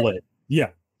doublet. Yeah.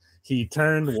 He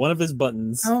turned one of his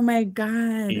buttons. Oh my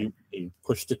God. He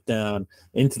pushed it down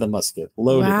into the musket,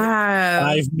 loaded it.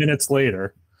 5 minutes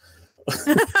later,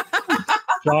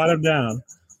 shot him down,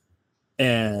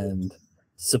 and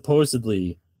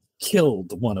supposedly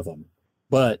killed one of them.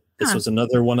 But this was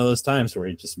another one of those times where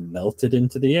he just melted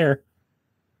into the air.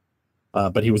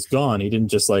 But he was gone. He didn't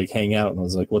just like hang out and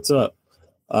was like, "What's up?"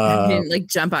 He didn't like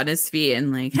jump on his feet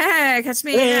and like, "Hey, catch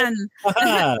me in."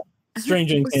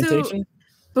 Strange incantation. So,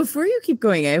 before you keep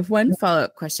going, I have one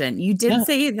follow-up question. You did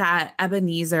say that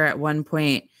Ebenezer at one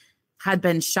point had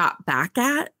been shot back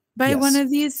at by one of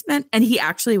these men, and he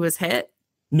actually was hit?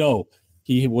 No,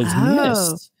 he was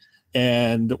missed.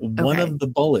 And one of the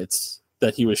bullets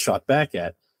that he was shot back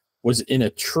at was in a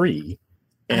tree,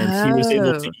 and he was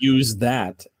able to use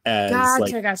that as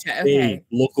a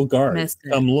local guard.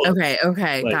 Come look.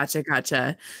 Okay, like,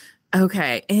 gotcha.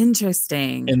 Okay,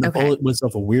 interesting. And the bullet was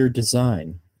of a weird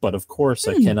design. But of course,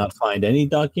 I cannot find any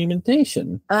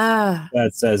documentation that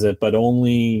says it, but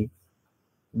only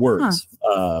words.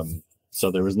 So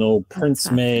there was no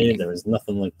prints made. There was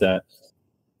nothing like that.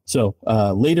 So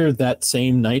later that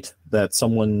same night that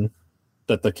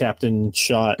the captain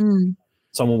shot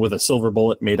someone with a silver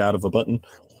bullet made out of a button,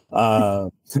 a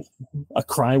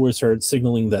cry was heard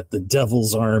signaling that the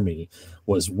devil's army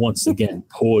was once again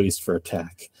poised for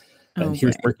attack. And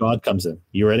here's where God comes in.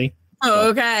 You ready?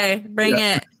 Okay, bring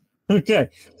it. Okay.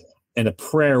 And a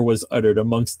prayer was uttered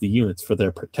amongst the units for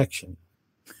their protection.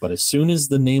 But as soon as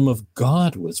the name of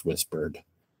God was whispered,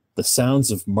 the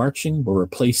sounds of marching were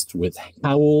replaced with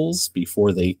howls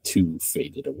before they too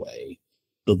faded away.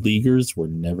 The Leaguers were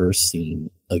never seen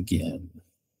again.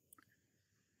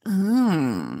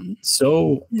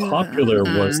 So popular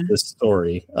was this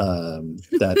story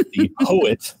that the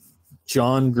poet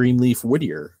John Greenleaf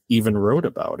Whittier even wrote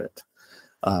about it.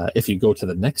 If you go to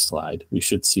the next slide, we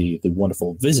should see the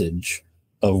wonderful visage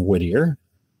of Whittier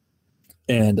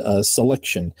and a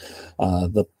selection.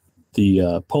 The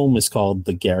poem is called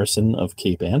The Garrison of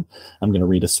Cape Ann. I'm going to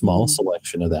read a small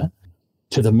selection of that.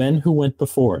 To the men who went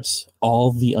before us,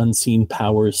 all the unseen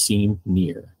powers seemed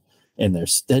near, and their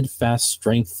steadfast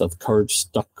strength of courage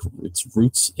stuck its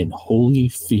roots in holy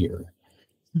fear.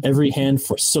 Every hand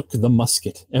forsook the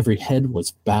musket, every head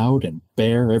was bowed and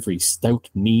bare, every stout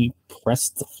knee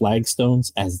pressed the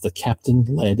flagstones as the captain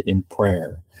led in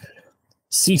prayer.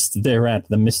 Ceased thereat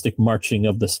the mystic marching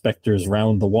of the spectres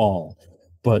round the wall,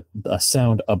 but a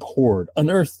sound abhorred,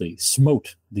 unearthly,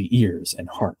 smote the ears and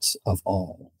hearts of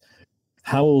all.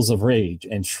 Howls of rage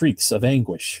and shrieks of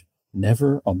anguish.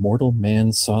 Never a mortal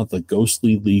man saw the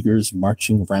ghostly Leaguers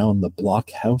marching round the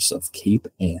blockhouse of Cape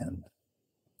Ann.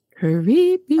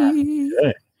 Creepy.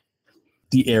 Okay.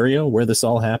 The area where this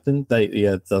all happened,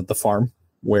 the farm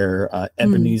where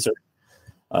Ebenezer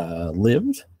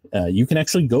lived, you can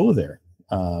actually go there.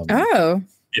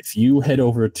 If you head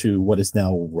over to what is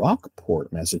now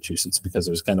Rockport, Massachusetts, because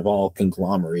it was kind of all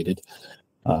conglomerated,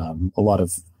 a lot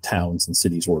of towns and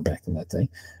cities were back in that day,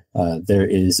 there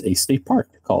is a state park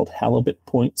called Halibut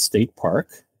Point State Park.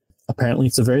 Apparently,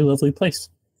 it's a very lovely place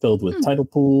filled with tidal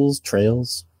pools,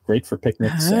 trails, great for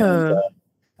picnics. And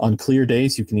on clear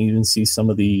days, you can even see some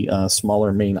of the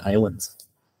smaller main islands.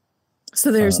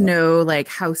 So there's no like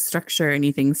house structure or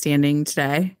anything standing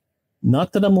today?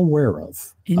 Not that I'm aware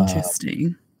of.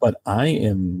 Interesting. But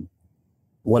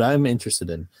what I'm interested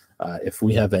in, if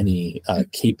we have any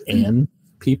Cape Ann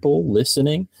people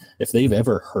listening, if they've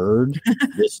ever heard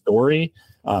this story,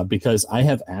 because I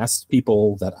have asked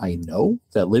people that I know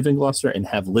that live in Gloucester and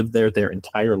have lived there their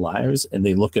entire lives, and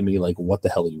they look at me like, what the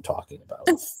hell are you talking about?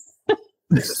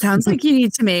 Sounds like you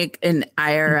need to make an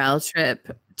IRL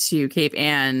trip to Cape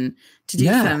Ann to do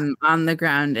some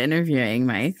on-the-ground interviewing,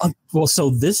 Mike. Well, so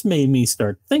this made me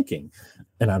start thinking,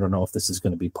 and I don't know if this is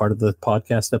going to be part of the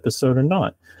podcast episode or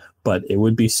not, but it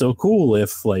would be so cool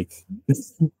if, like,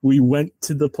 we went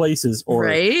to the places,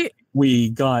 or we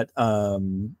got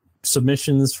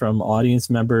submissions from audience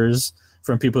members,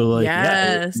 from people like,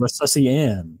 Sussy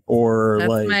Ann, or that's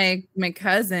like my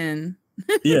cousin.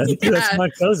 That's my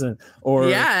cousin.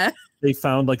 Or they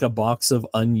found like a box of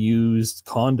unused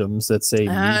condoms that say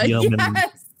medium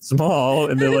small,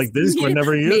 and they're like, this one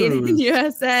never used. Made in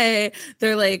USA.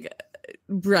 They're like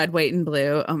red, white, and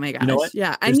blue. Oh my gosh. You know what?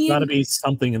 Yeah. There's got to be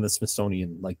something in the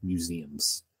Smithsonian like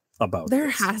museums about there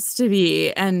this. Has to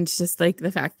be. And just like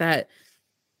the fact that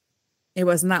it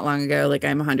wasn't that long ago, like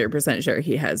I'm 100% sure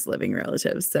he has living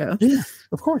relatives. So yeah,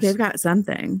 of course. They've got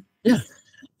something. Yeah.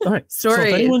 All right. Story. So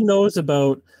if anyone knows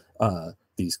about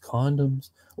these condoms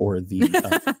or the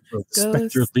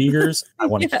Spectre leaders, I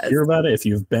want to hear about it. If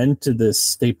you've been to this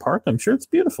state park, I'm sure it's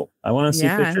beautiful. I want to see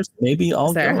pictures. Maybe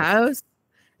I'll their house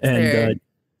and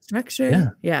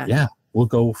structure. Yeah. We'll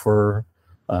go for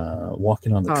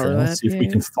walking on the trail. See if we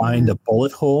can find a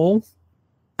bullet hole.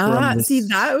 See,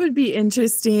 that would be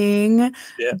interesting.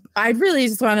 Yeah. I'd really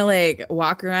just want to like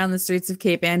walk around the streets of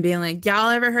Cape Ann being like,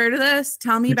 y'all ever heard of this?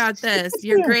 Tell me about this.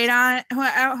 Your great aunt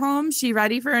at home, she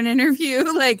ready for an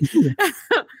interview? Like,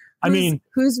 I mean,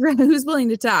 who's willing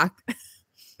to talk?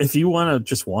 If you want to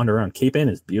just wander around, Cape Ann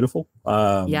is beautiful.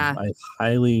 I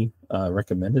highly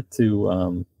recommend it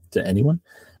to anyone,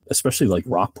 especially like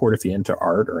Rockport. If you're into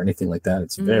art or anything like that,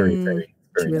 it's very, very,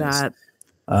 very nice.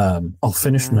 I'll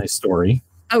finish my story.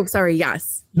 Oh, sorry.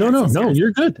 Yes. No,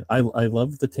 you're good. I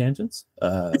love the tangents.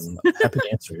 I'm happy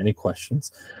to answer any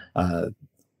questions.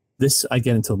 This, I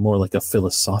get into more like a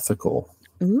philosophical.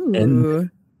 Ooh.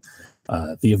 And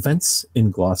the events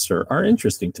in Gloucester are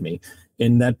interesting to me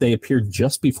in that they appeared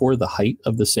just before the height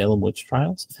of the Salem witch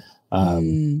trials.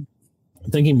 I'm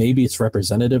thinking maybe it's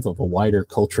representative of a wider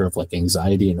culture of like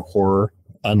anxiety and horror,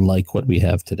 unlike what we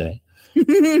have today.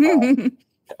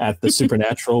 At the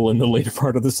supernatural in the later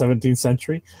part of the 17th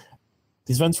century.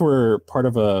 These events were part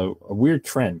of a weird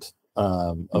trend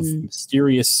of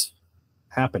mysterious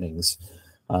happenings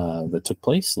that took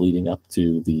place leading up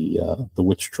to the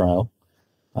witch trial.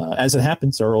 As it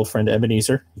happens, our old friend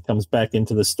Ebenezer, he comes back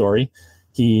into the story.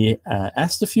 He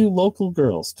asked a few local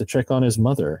girls to check on his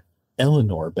mother,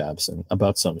 Eleanor Babson,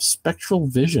 about some spectral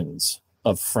visions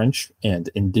of French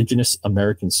and indigenous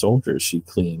American soldiers she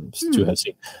claims to have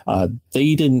seen.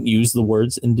 They didn't use the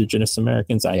words indigenous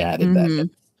Americans. I added that in.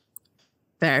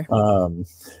 Fair.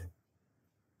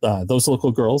 Those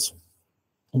local girls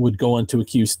would go on to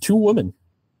accuse 2 women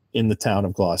in the town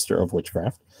of Gloucester of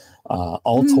witchcraft.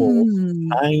 All told,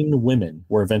 9 women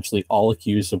were eventually all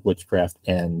accused of witchcraft.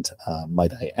 And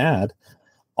might I add,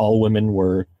 all women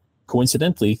were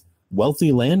coincidentally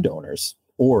wealthy landowners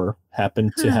or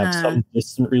happened to have some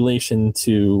distant relation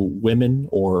to women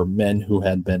or men who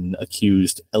had been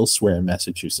accused elsewhere in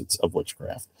Massachusetts of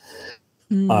witchcraft.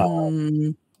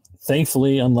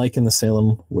 Thankfully, unlike in the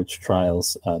Salem witch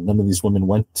trials, none of these women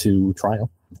went to trial,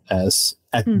 as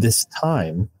at this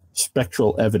time,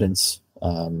 spectral evidence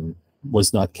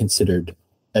was not considered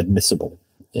admissible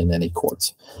in any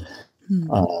courts.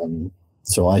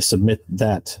 So I submit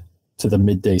that to the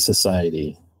Midday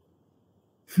Society.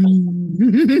 I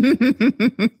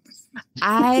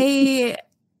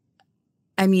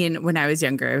mean, when I was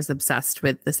younger, I was obsessed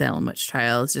with the Salem witch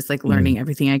trials, just like learning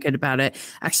everything I could about it.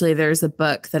 Actually, there's a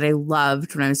book that I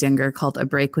loved when I was younger called A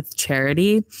Break with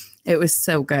Charity. It was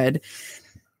so good.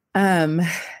 So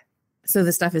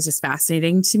this stuff is just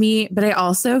fascinating to me, but I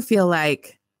also feel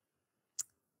like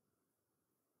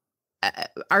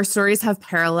our stories have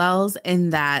parallels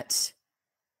in that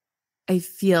I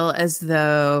feel as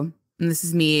though, and this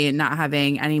is me not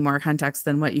having any more context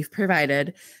than what you've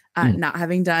provided, not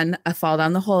having done a fall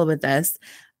down the hole with this,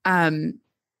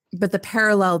 but the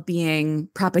parallel being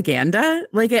propaganda.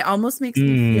 Like it almost makes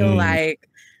me feel like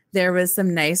there was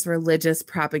some nice religious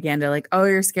propaganda, like, oh,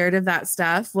 you're scared of that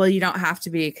stuff? Well, you don't have to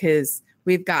be, because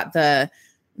we've got the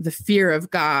fear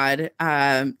of God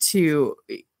to,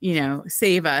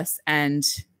 save us and,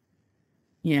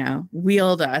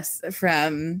 wield us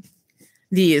from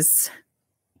these,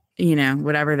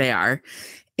 whatever they are.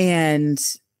 And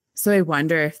so I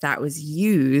wonder if that was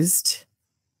used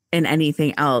in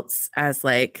anything else as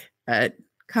like a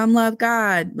come love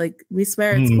God, like we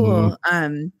swear it's cool.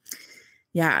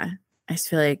 Yeah, I just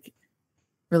feel like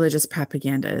religious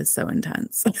propaganda is so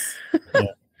intense. Yeah.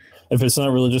 If it's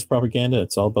not religious propaganda,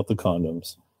 it's all about the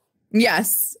condoms.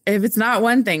 Yes. If it's not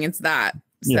one thing, it's that.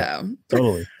 Yeah, so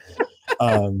totally.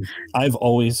 I've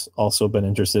always also been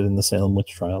interested in the Salem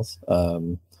witch trials.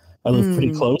 I live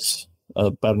pretty close,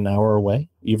 about an hour away,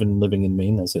 even living in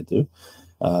Maine as I do.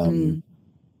 I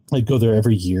go there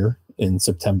every year in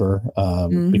September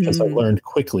because I learned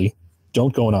quickly,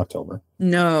 don't go in October.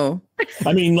 No.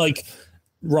 I mean, like,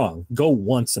 wrong. Go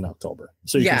once in October.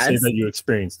 So you can say that you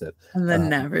experienced it. And then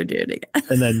never do it again.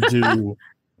 And then do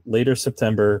later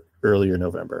September, earlier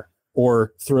November,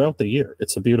 or throughout the year.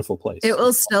 It's a beautiful place. It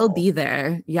will still be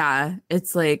there. Yeah.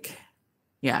 It's like,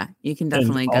 Yeah. You can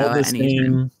definitely and go all the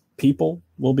same people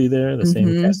will be there. The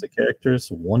same cast of characters,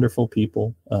 wonderful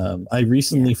people. I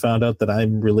recently found out that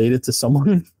I'm related to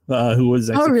someone who was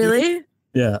executed. Oh, really?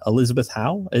 Yeah, Elizabeth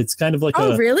Howe. It's kind of like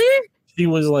really? She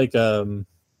was like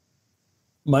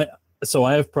so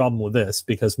I have a problem with this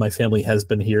because my family has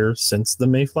been here since the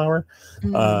Mayflower.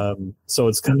 So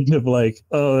it's kind of like,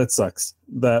 oh, it sucks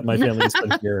that my family's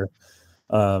been here.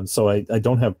 So I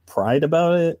don't have pride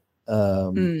about it.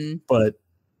 But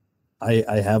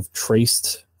I have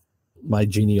traced my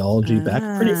genealogy back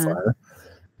pretty far.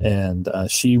 And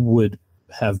she would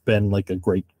have been like a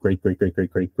great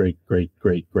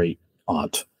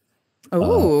aunt.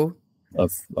 Oh,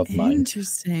 of mine.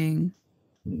 Interesting.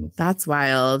 That's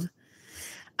wild.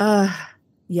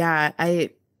 Yeah,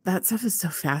 that stuff is so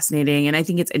fascinating. And I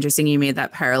think it's interesting you made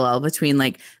that parallel between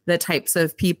like the types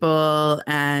of people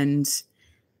and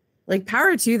like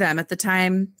power to them. At the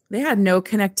time, they had no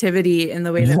connectivity in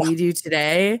the way that we do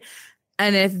today.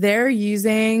 And if they're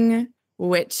using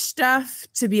witch stuff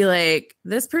to be like,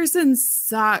 this person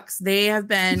sucks, they have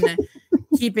been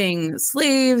keeping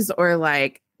slaves or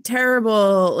like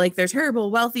terrible, like they're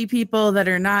terrible wealthy people that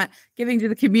are not giving to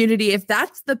the community. If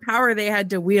that's the power they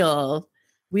had to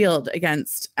wield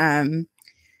against I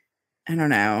don't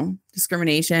know,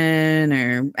 discrimination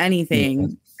or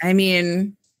anything. I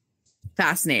mean,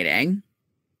 fascinating.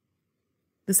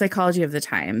 The psychology of the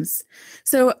times.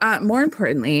 So more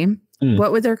importantly,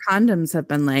 what would their condoms have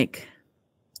been like?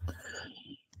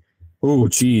 Oh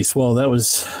geez, well that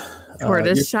was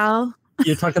tortoise shell.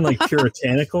 You're talking like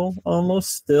puritanical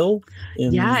almost still.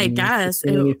 I guess.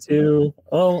 Too.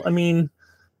 Oh, I mean,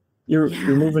 you're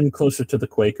moving closer to the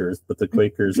Quakers, but the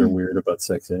Quakers are weird about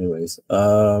sex anyways.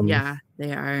 Yeah,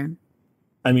 they are.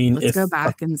 I mean, let's go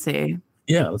back and see.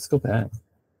 Yeah, let's go back.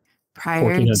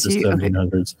 Prior 1400s, to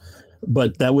 1700s. Okay.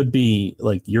 But that would be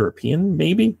like European,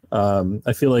 maybe.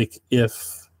 I feel like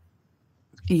if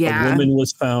a woman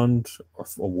was found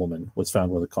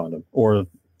with a condom, or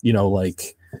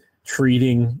like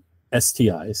treating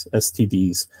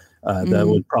STDs, that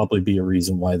would probably be a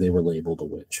reason why they were labeled a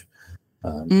witch,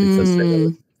 because they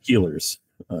were healers.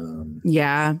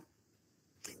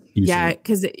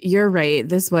 Because you're right.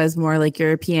 This was more like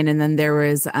European, and then there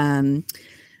was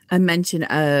a mention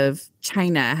of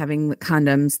China having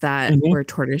condoms that were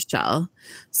tortoise shell.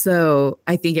 So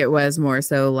I think it was more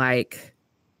so like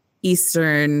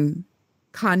Eastern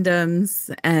condoms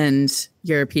and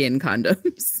European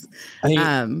condoms.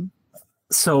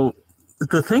 So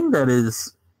the thing that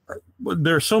is,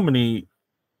 there are so many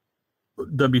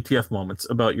WTF moments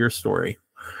about your story,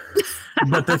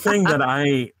 but the thing that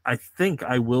I think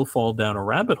I will fall down a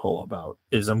rabbit hole about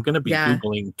is I'm going to be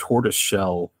Googling tortoise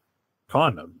shell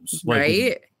condoms. Like,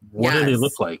 right? What do they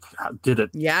look like?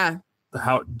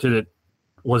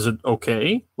 Was it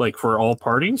okay? Like for all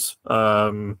parties?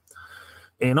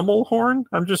 Animal horn?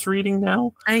 I'm just reading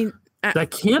now.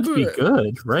 That can't be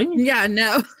good, right? Yeah,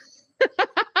 no.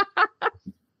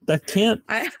 That can't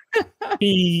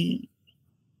be,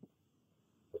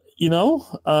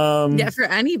 for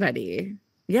anybody.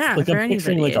 Yeah, like for I'm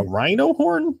picturing anybody. like a rhino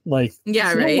horn. Like,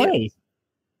 yeah, right. No way.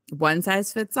 One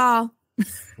size fits all.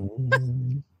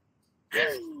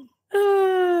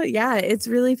 It's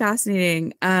really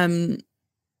fascinating. And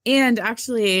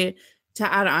actually,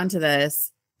 to add on to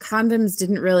this, condoms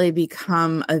didn't really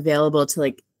become available to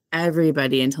like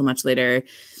everybody until much later.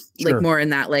 Sure. Like more in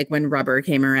that, like when rubber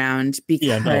came around,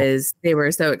 because they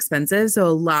were so expensive. So a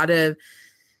lot of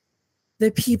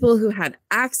the people who had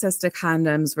access to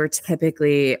condoms were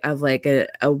typically of like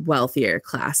a wealthier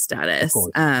class status.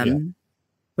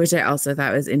 Which I also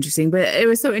thought was interesting. But it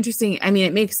was so interesting. I mean,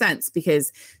 it makes sense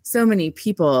because so many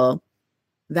people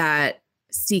that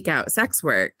seek out sex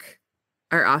work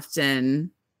are often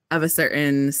of a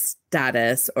certain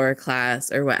status or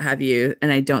class or what have you.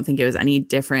 And I don't think it was any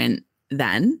different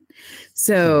then.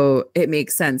 So it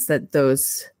makes sense that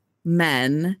those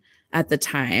men at the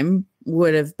time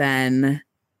would have had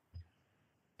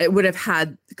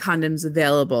condoms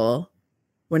available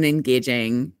when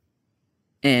engaging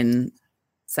in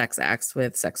sex acts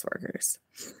with sex workers.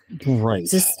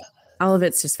 Right. All of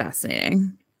it's just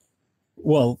fascinating.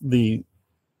 Well, the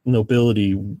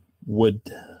nobility would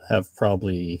have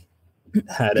probably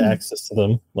had access to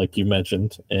them, like you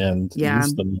mentioned, and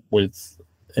used them with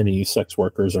any sex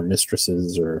workers or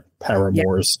mistresses or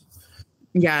paramours.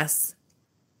 Yes.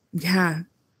 Yeah.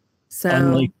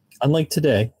 So unlike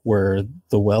today, where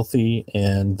the wealthy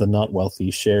and the not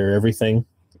wealthy share everything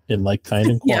in like kind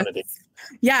and quantity.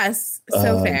 Yes.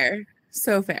 So fair.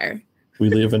 So fair. We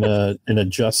live in a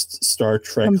just Star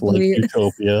Trek like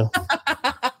utopia.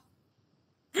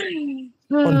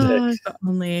 One day.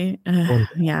 Only,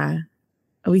 yeah,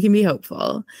 we can be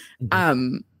hopeful.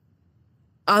 Mm-hmm.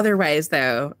 Otherwise,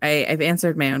 though, I've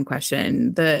answered my own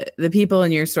question. The people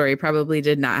in your story probably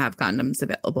did not have condoms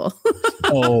available.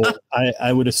 Oh,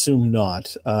 I would assume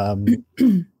not.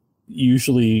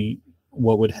 Usually,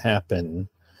 what would happen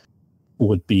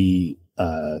would be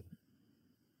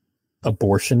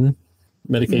abortion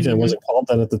medication. Mm-hmm. It wasn't called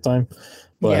that at the time,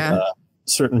 but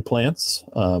certain plants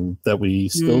that we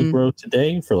still grow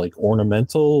today for like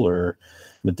ornamental or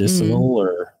medicinal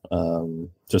or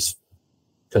just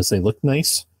because they look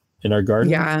nice in our garden.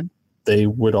 Yeah, they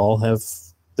all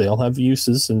have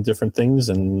uses and different things,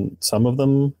 and some of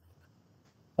them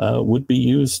would be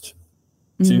used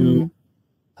to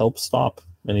help stop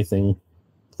anything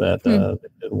that they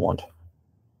didn't want.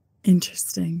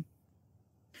 Interesting.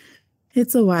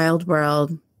 It's a wild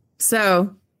world.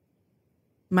 So,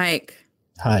 Mike.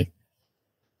 Hi.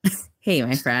 Hey,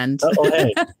 my friend. Oh,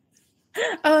 hey.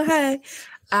 Oh, hey.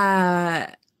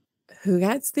 Who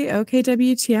gets the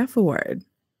OKWTF award?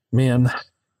 Man.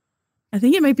 I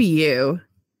think it might be you.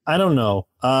 I don't know.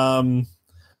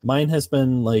 Mine has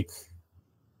been like,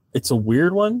 it's a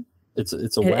weird one. It's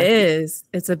It is.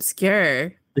 It's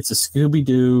obscure. It's a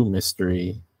Scooby-Doo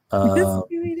mystery.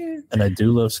 Scooby-Doo. And I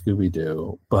do love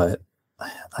Scooby-Doo, but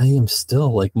I am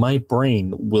still like, my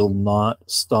brain will not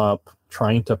stop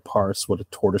trying to parse what a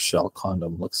tortoiseshell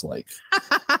condom looks like.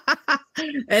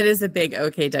 It is a big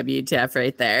OKWTF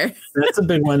right there. That's a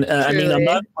big one. I mean,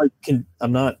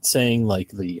 I'm not saying like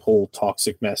the whole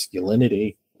toxic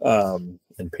masculinity and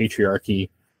patriarchy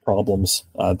problems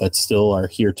that still are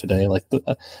here today. Like,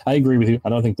 I agree with you. I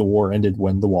don't think the war ended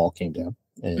when the wall came down.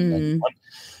 And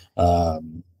I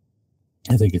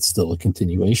think it's still a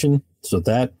continuation. So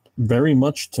that very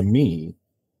much to me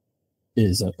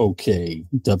is an okay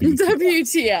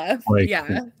WTF. Like,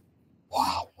 yeah.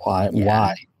 Wow. Why?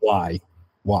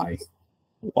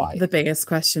 The biggest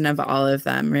question of all of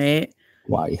them, right?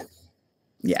 Why?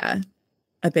 Yeah.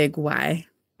 A big why.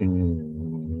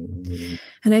 And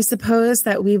I suppose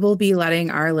that we will be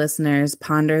letting our listeners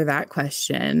ponder that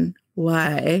question.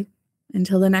 Why?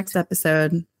 Until the next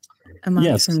episode, a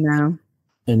month from now.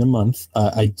 In a month.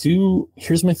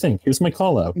 Here's my thing. Here's my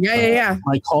call out. Yeah.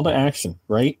 My call to action,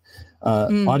 right?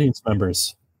 Audience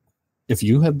members, if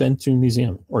you have been to a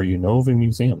museum or you know of a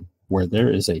museum where there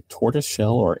is a tortoise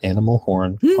shell or animal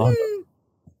horn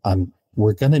condom,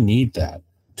 we're going to need that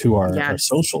to our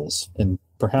socials. And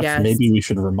perhaps maybe we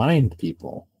should remind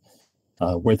people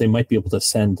where they might be able to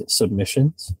send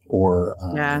submissions or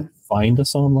find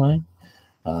us online.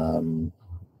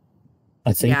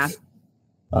 I think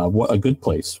what a good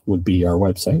place would be our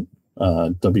website,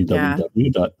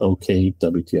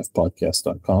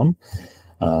 www.okwtfpodcast.com.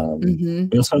 We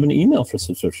also have an email for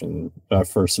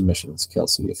submissions,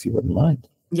 Kelsey, if you wouldn't mind.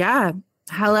 Yeah.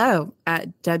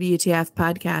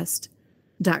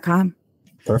 hello@wtfpodcast.com.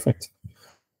 Perfect.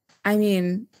 I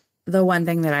mean, the one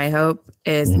thing that I hope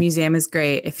is museum is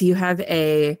great. If you have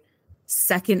a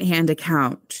secondhand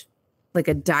account, like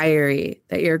a diary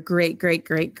that your great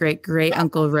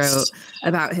uncle wrote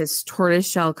about his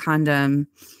tortoiseshell condom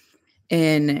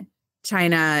in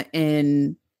China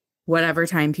in whatever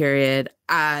time period,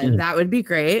 that would be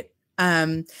great.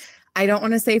 I don't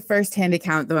want to say firsthand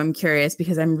account, though. I'm curious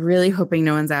because I'm really hoping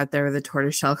no one's out there with a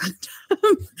tortoiseshell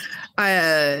condom.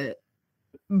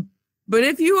 But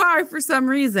if you are, for some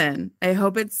reason, I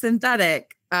hope it's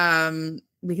synthetic.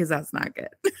 Because that's not good.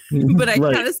 But I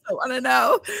kind of still want to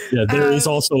know. Yeah, there is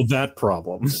also that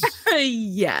problem.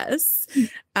 Yes.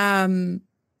 So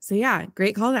yeah,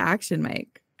 great call to action,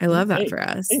 Mike. I love that for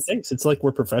us. Hey, thanks. It's like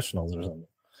we're professionals or something.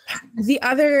 The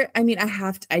other, I mean,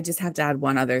 I just have to add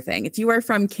one other thing. If you are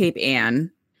from Cape Ann,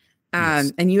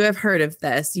 and you have heard of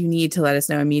this, you need to let us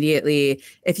know immediately.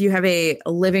 If you have a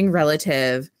living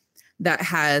relative that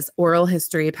has oral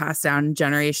history passed down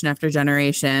generation after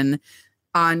generation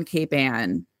on Cape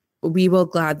Ann, we will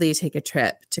gladly take a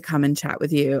trip to come and chat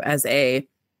with you as a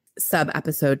sub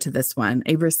episode to this one,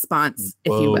 a response,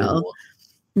 if you will.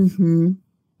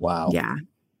 Wow. Yeah.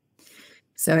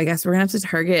 So I guess we're gonna have to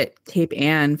target Cape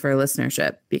Ann for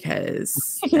listenership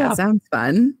because that sounds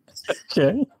fun.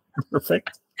 Okay.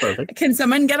 Perfect. Can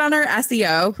someone get on our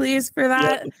SEO, please, for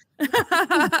that?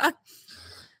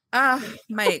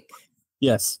 Mike.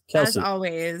 Yes, Kelsey. As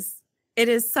always, it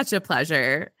is such a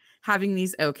pleasure having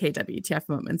these OKWTF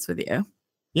moments with you.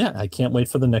 Yeah, I can't wait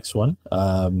for the next one.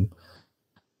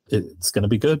 It's going to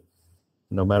be good.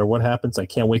 No matter what happens, I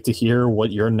can't wait to hear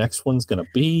what your next one's going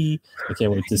to be. I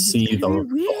can't wait to see the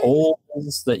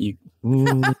holes that you...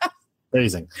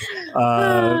 amazing.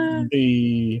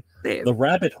 The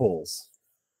rabbit holes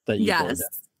that you go down.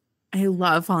 I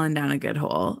love falling down a good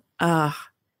hole.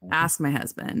 Ask my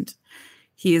husband.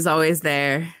 He's always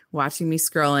there watching me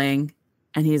scrolling,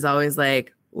 and he's always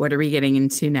like, what are we getting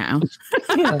into now?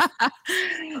 That's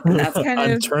kind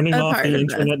I'm of turning off the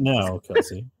internet now,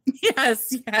 Kelsey.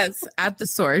 Yes, at the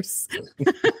source.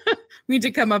 We need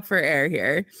to come up for air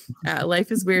here.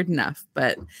 Life is weird enough,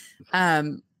 but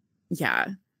yeah.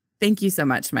 Thank you so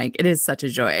much, Mike. It is such a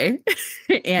joy.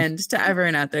 And to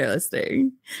everyone out there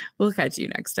listening, we'll catch you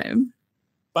next time.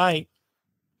 Bye.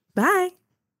 Bye.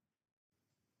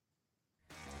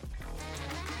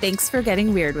 Thanks for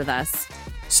getting weird with us.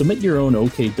 Submit your own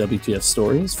OKWTF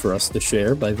stories for us to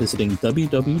share by visiting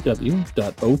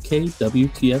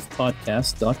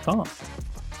www.okwtfpodcast.com.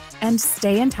 And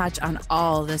stay in touch on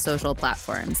all the social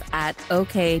platforms at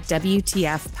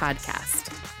OKWTF Podcast.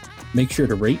 Make sure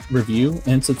to rate, review,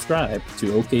 and subscribe to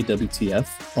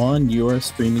OKWTF on your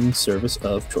streaming service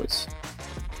of choice.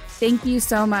 Thank you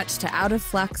so much to Out of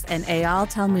Flux and Eyal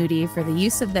Talmudi for the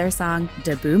use of their song,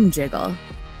 Da Boom Jiggle.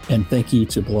 And thank you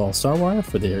to Bilal Sarwar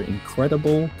for their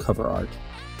incredible cover art.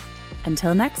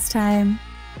 Until next time.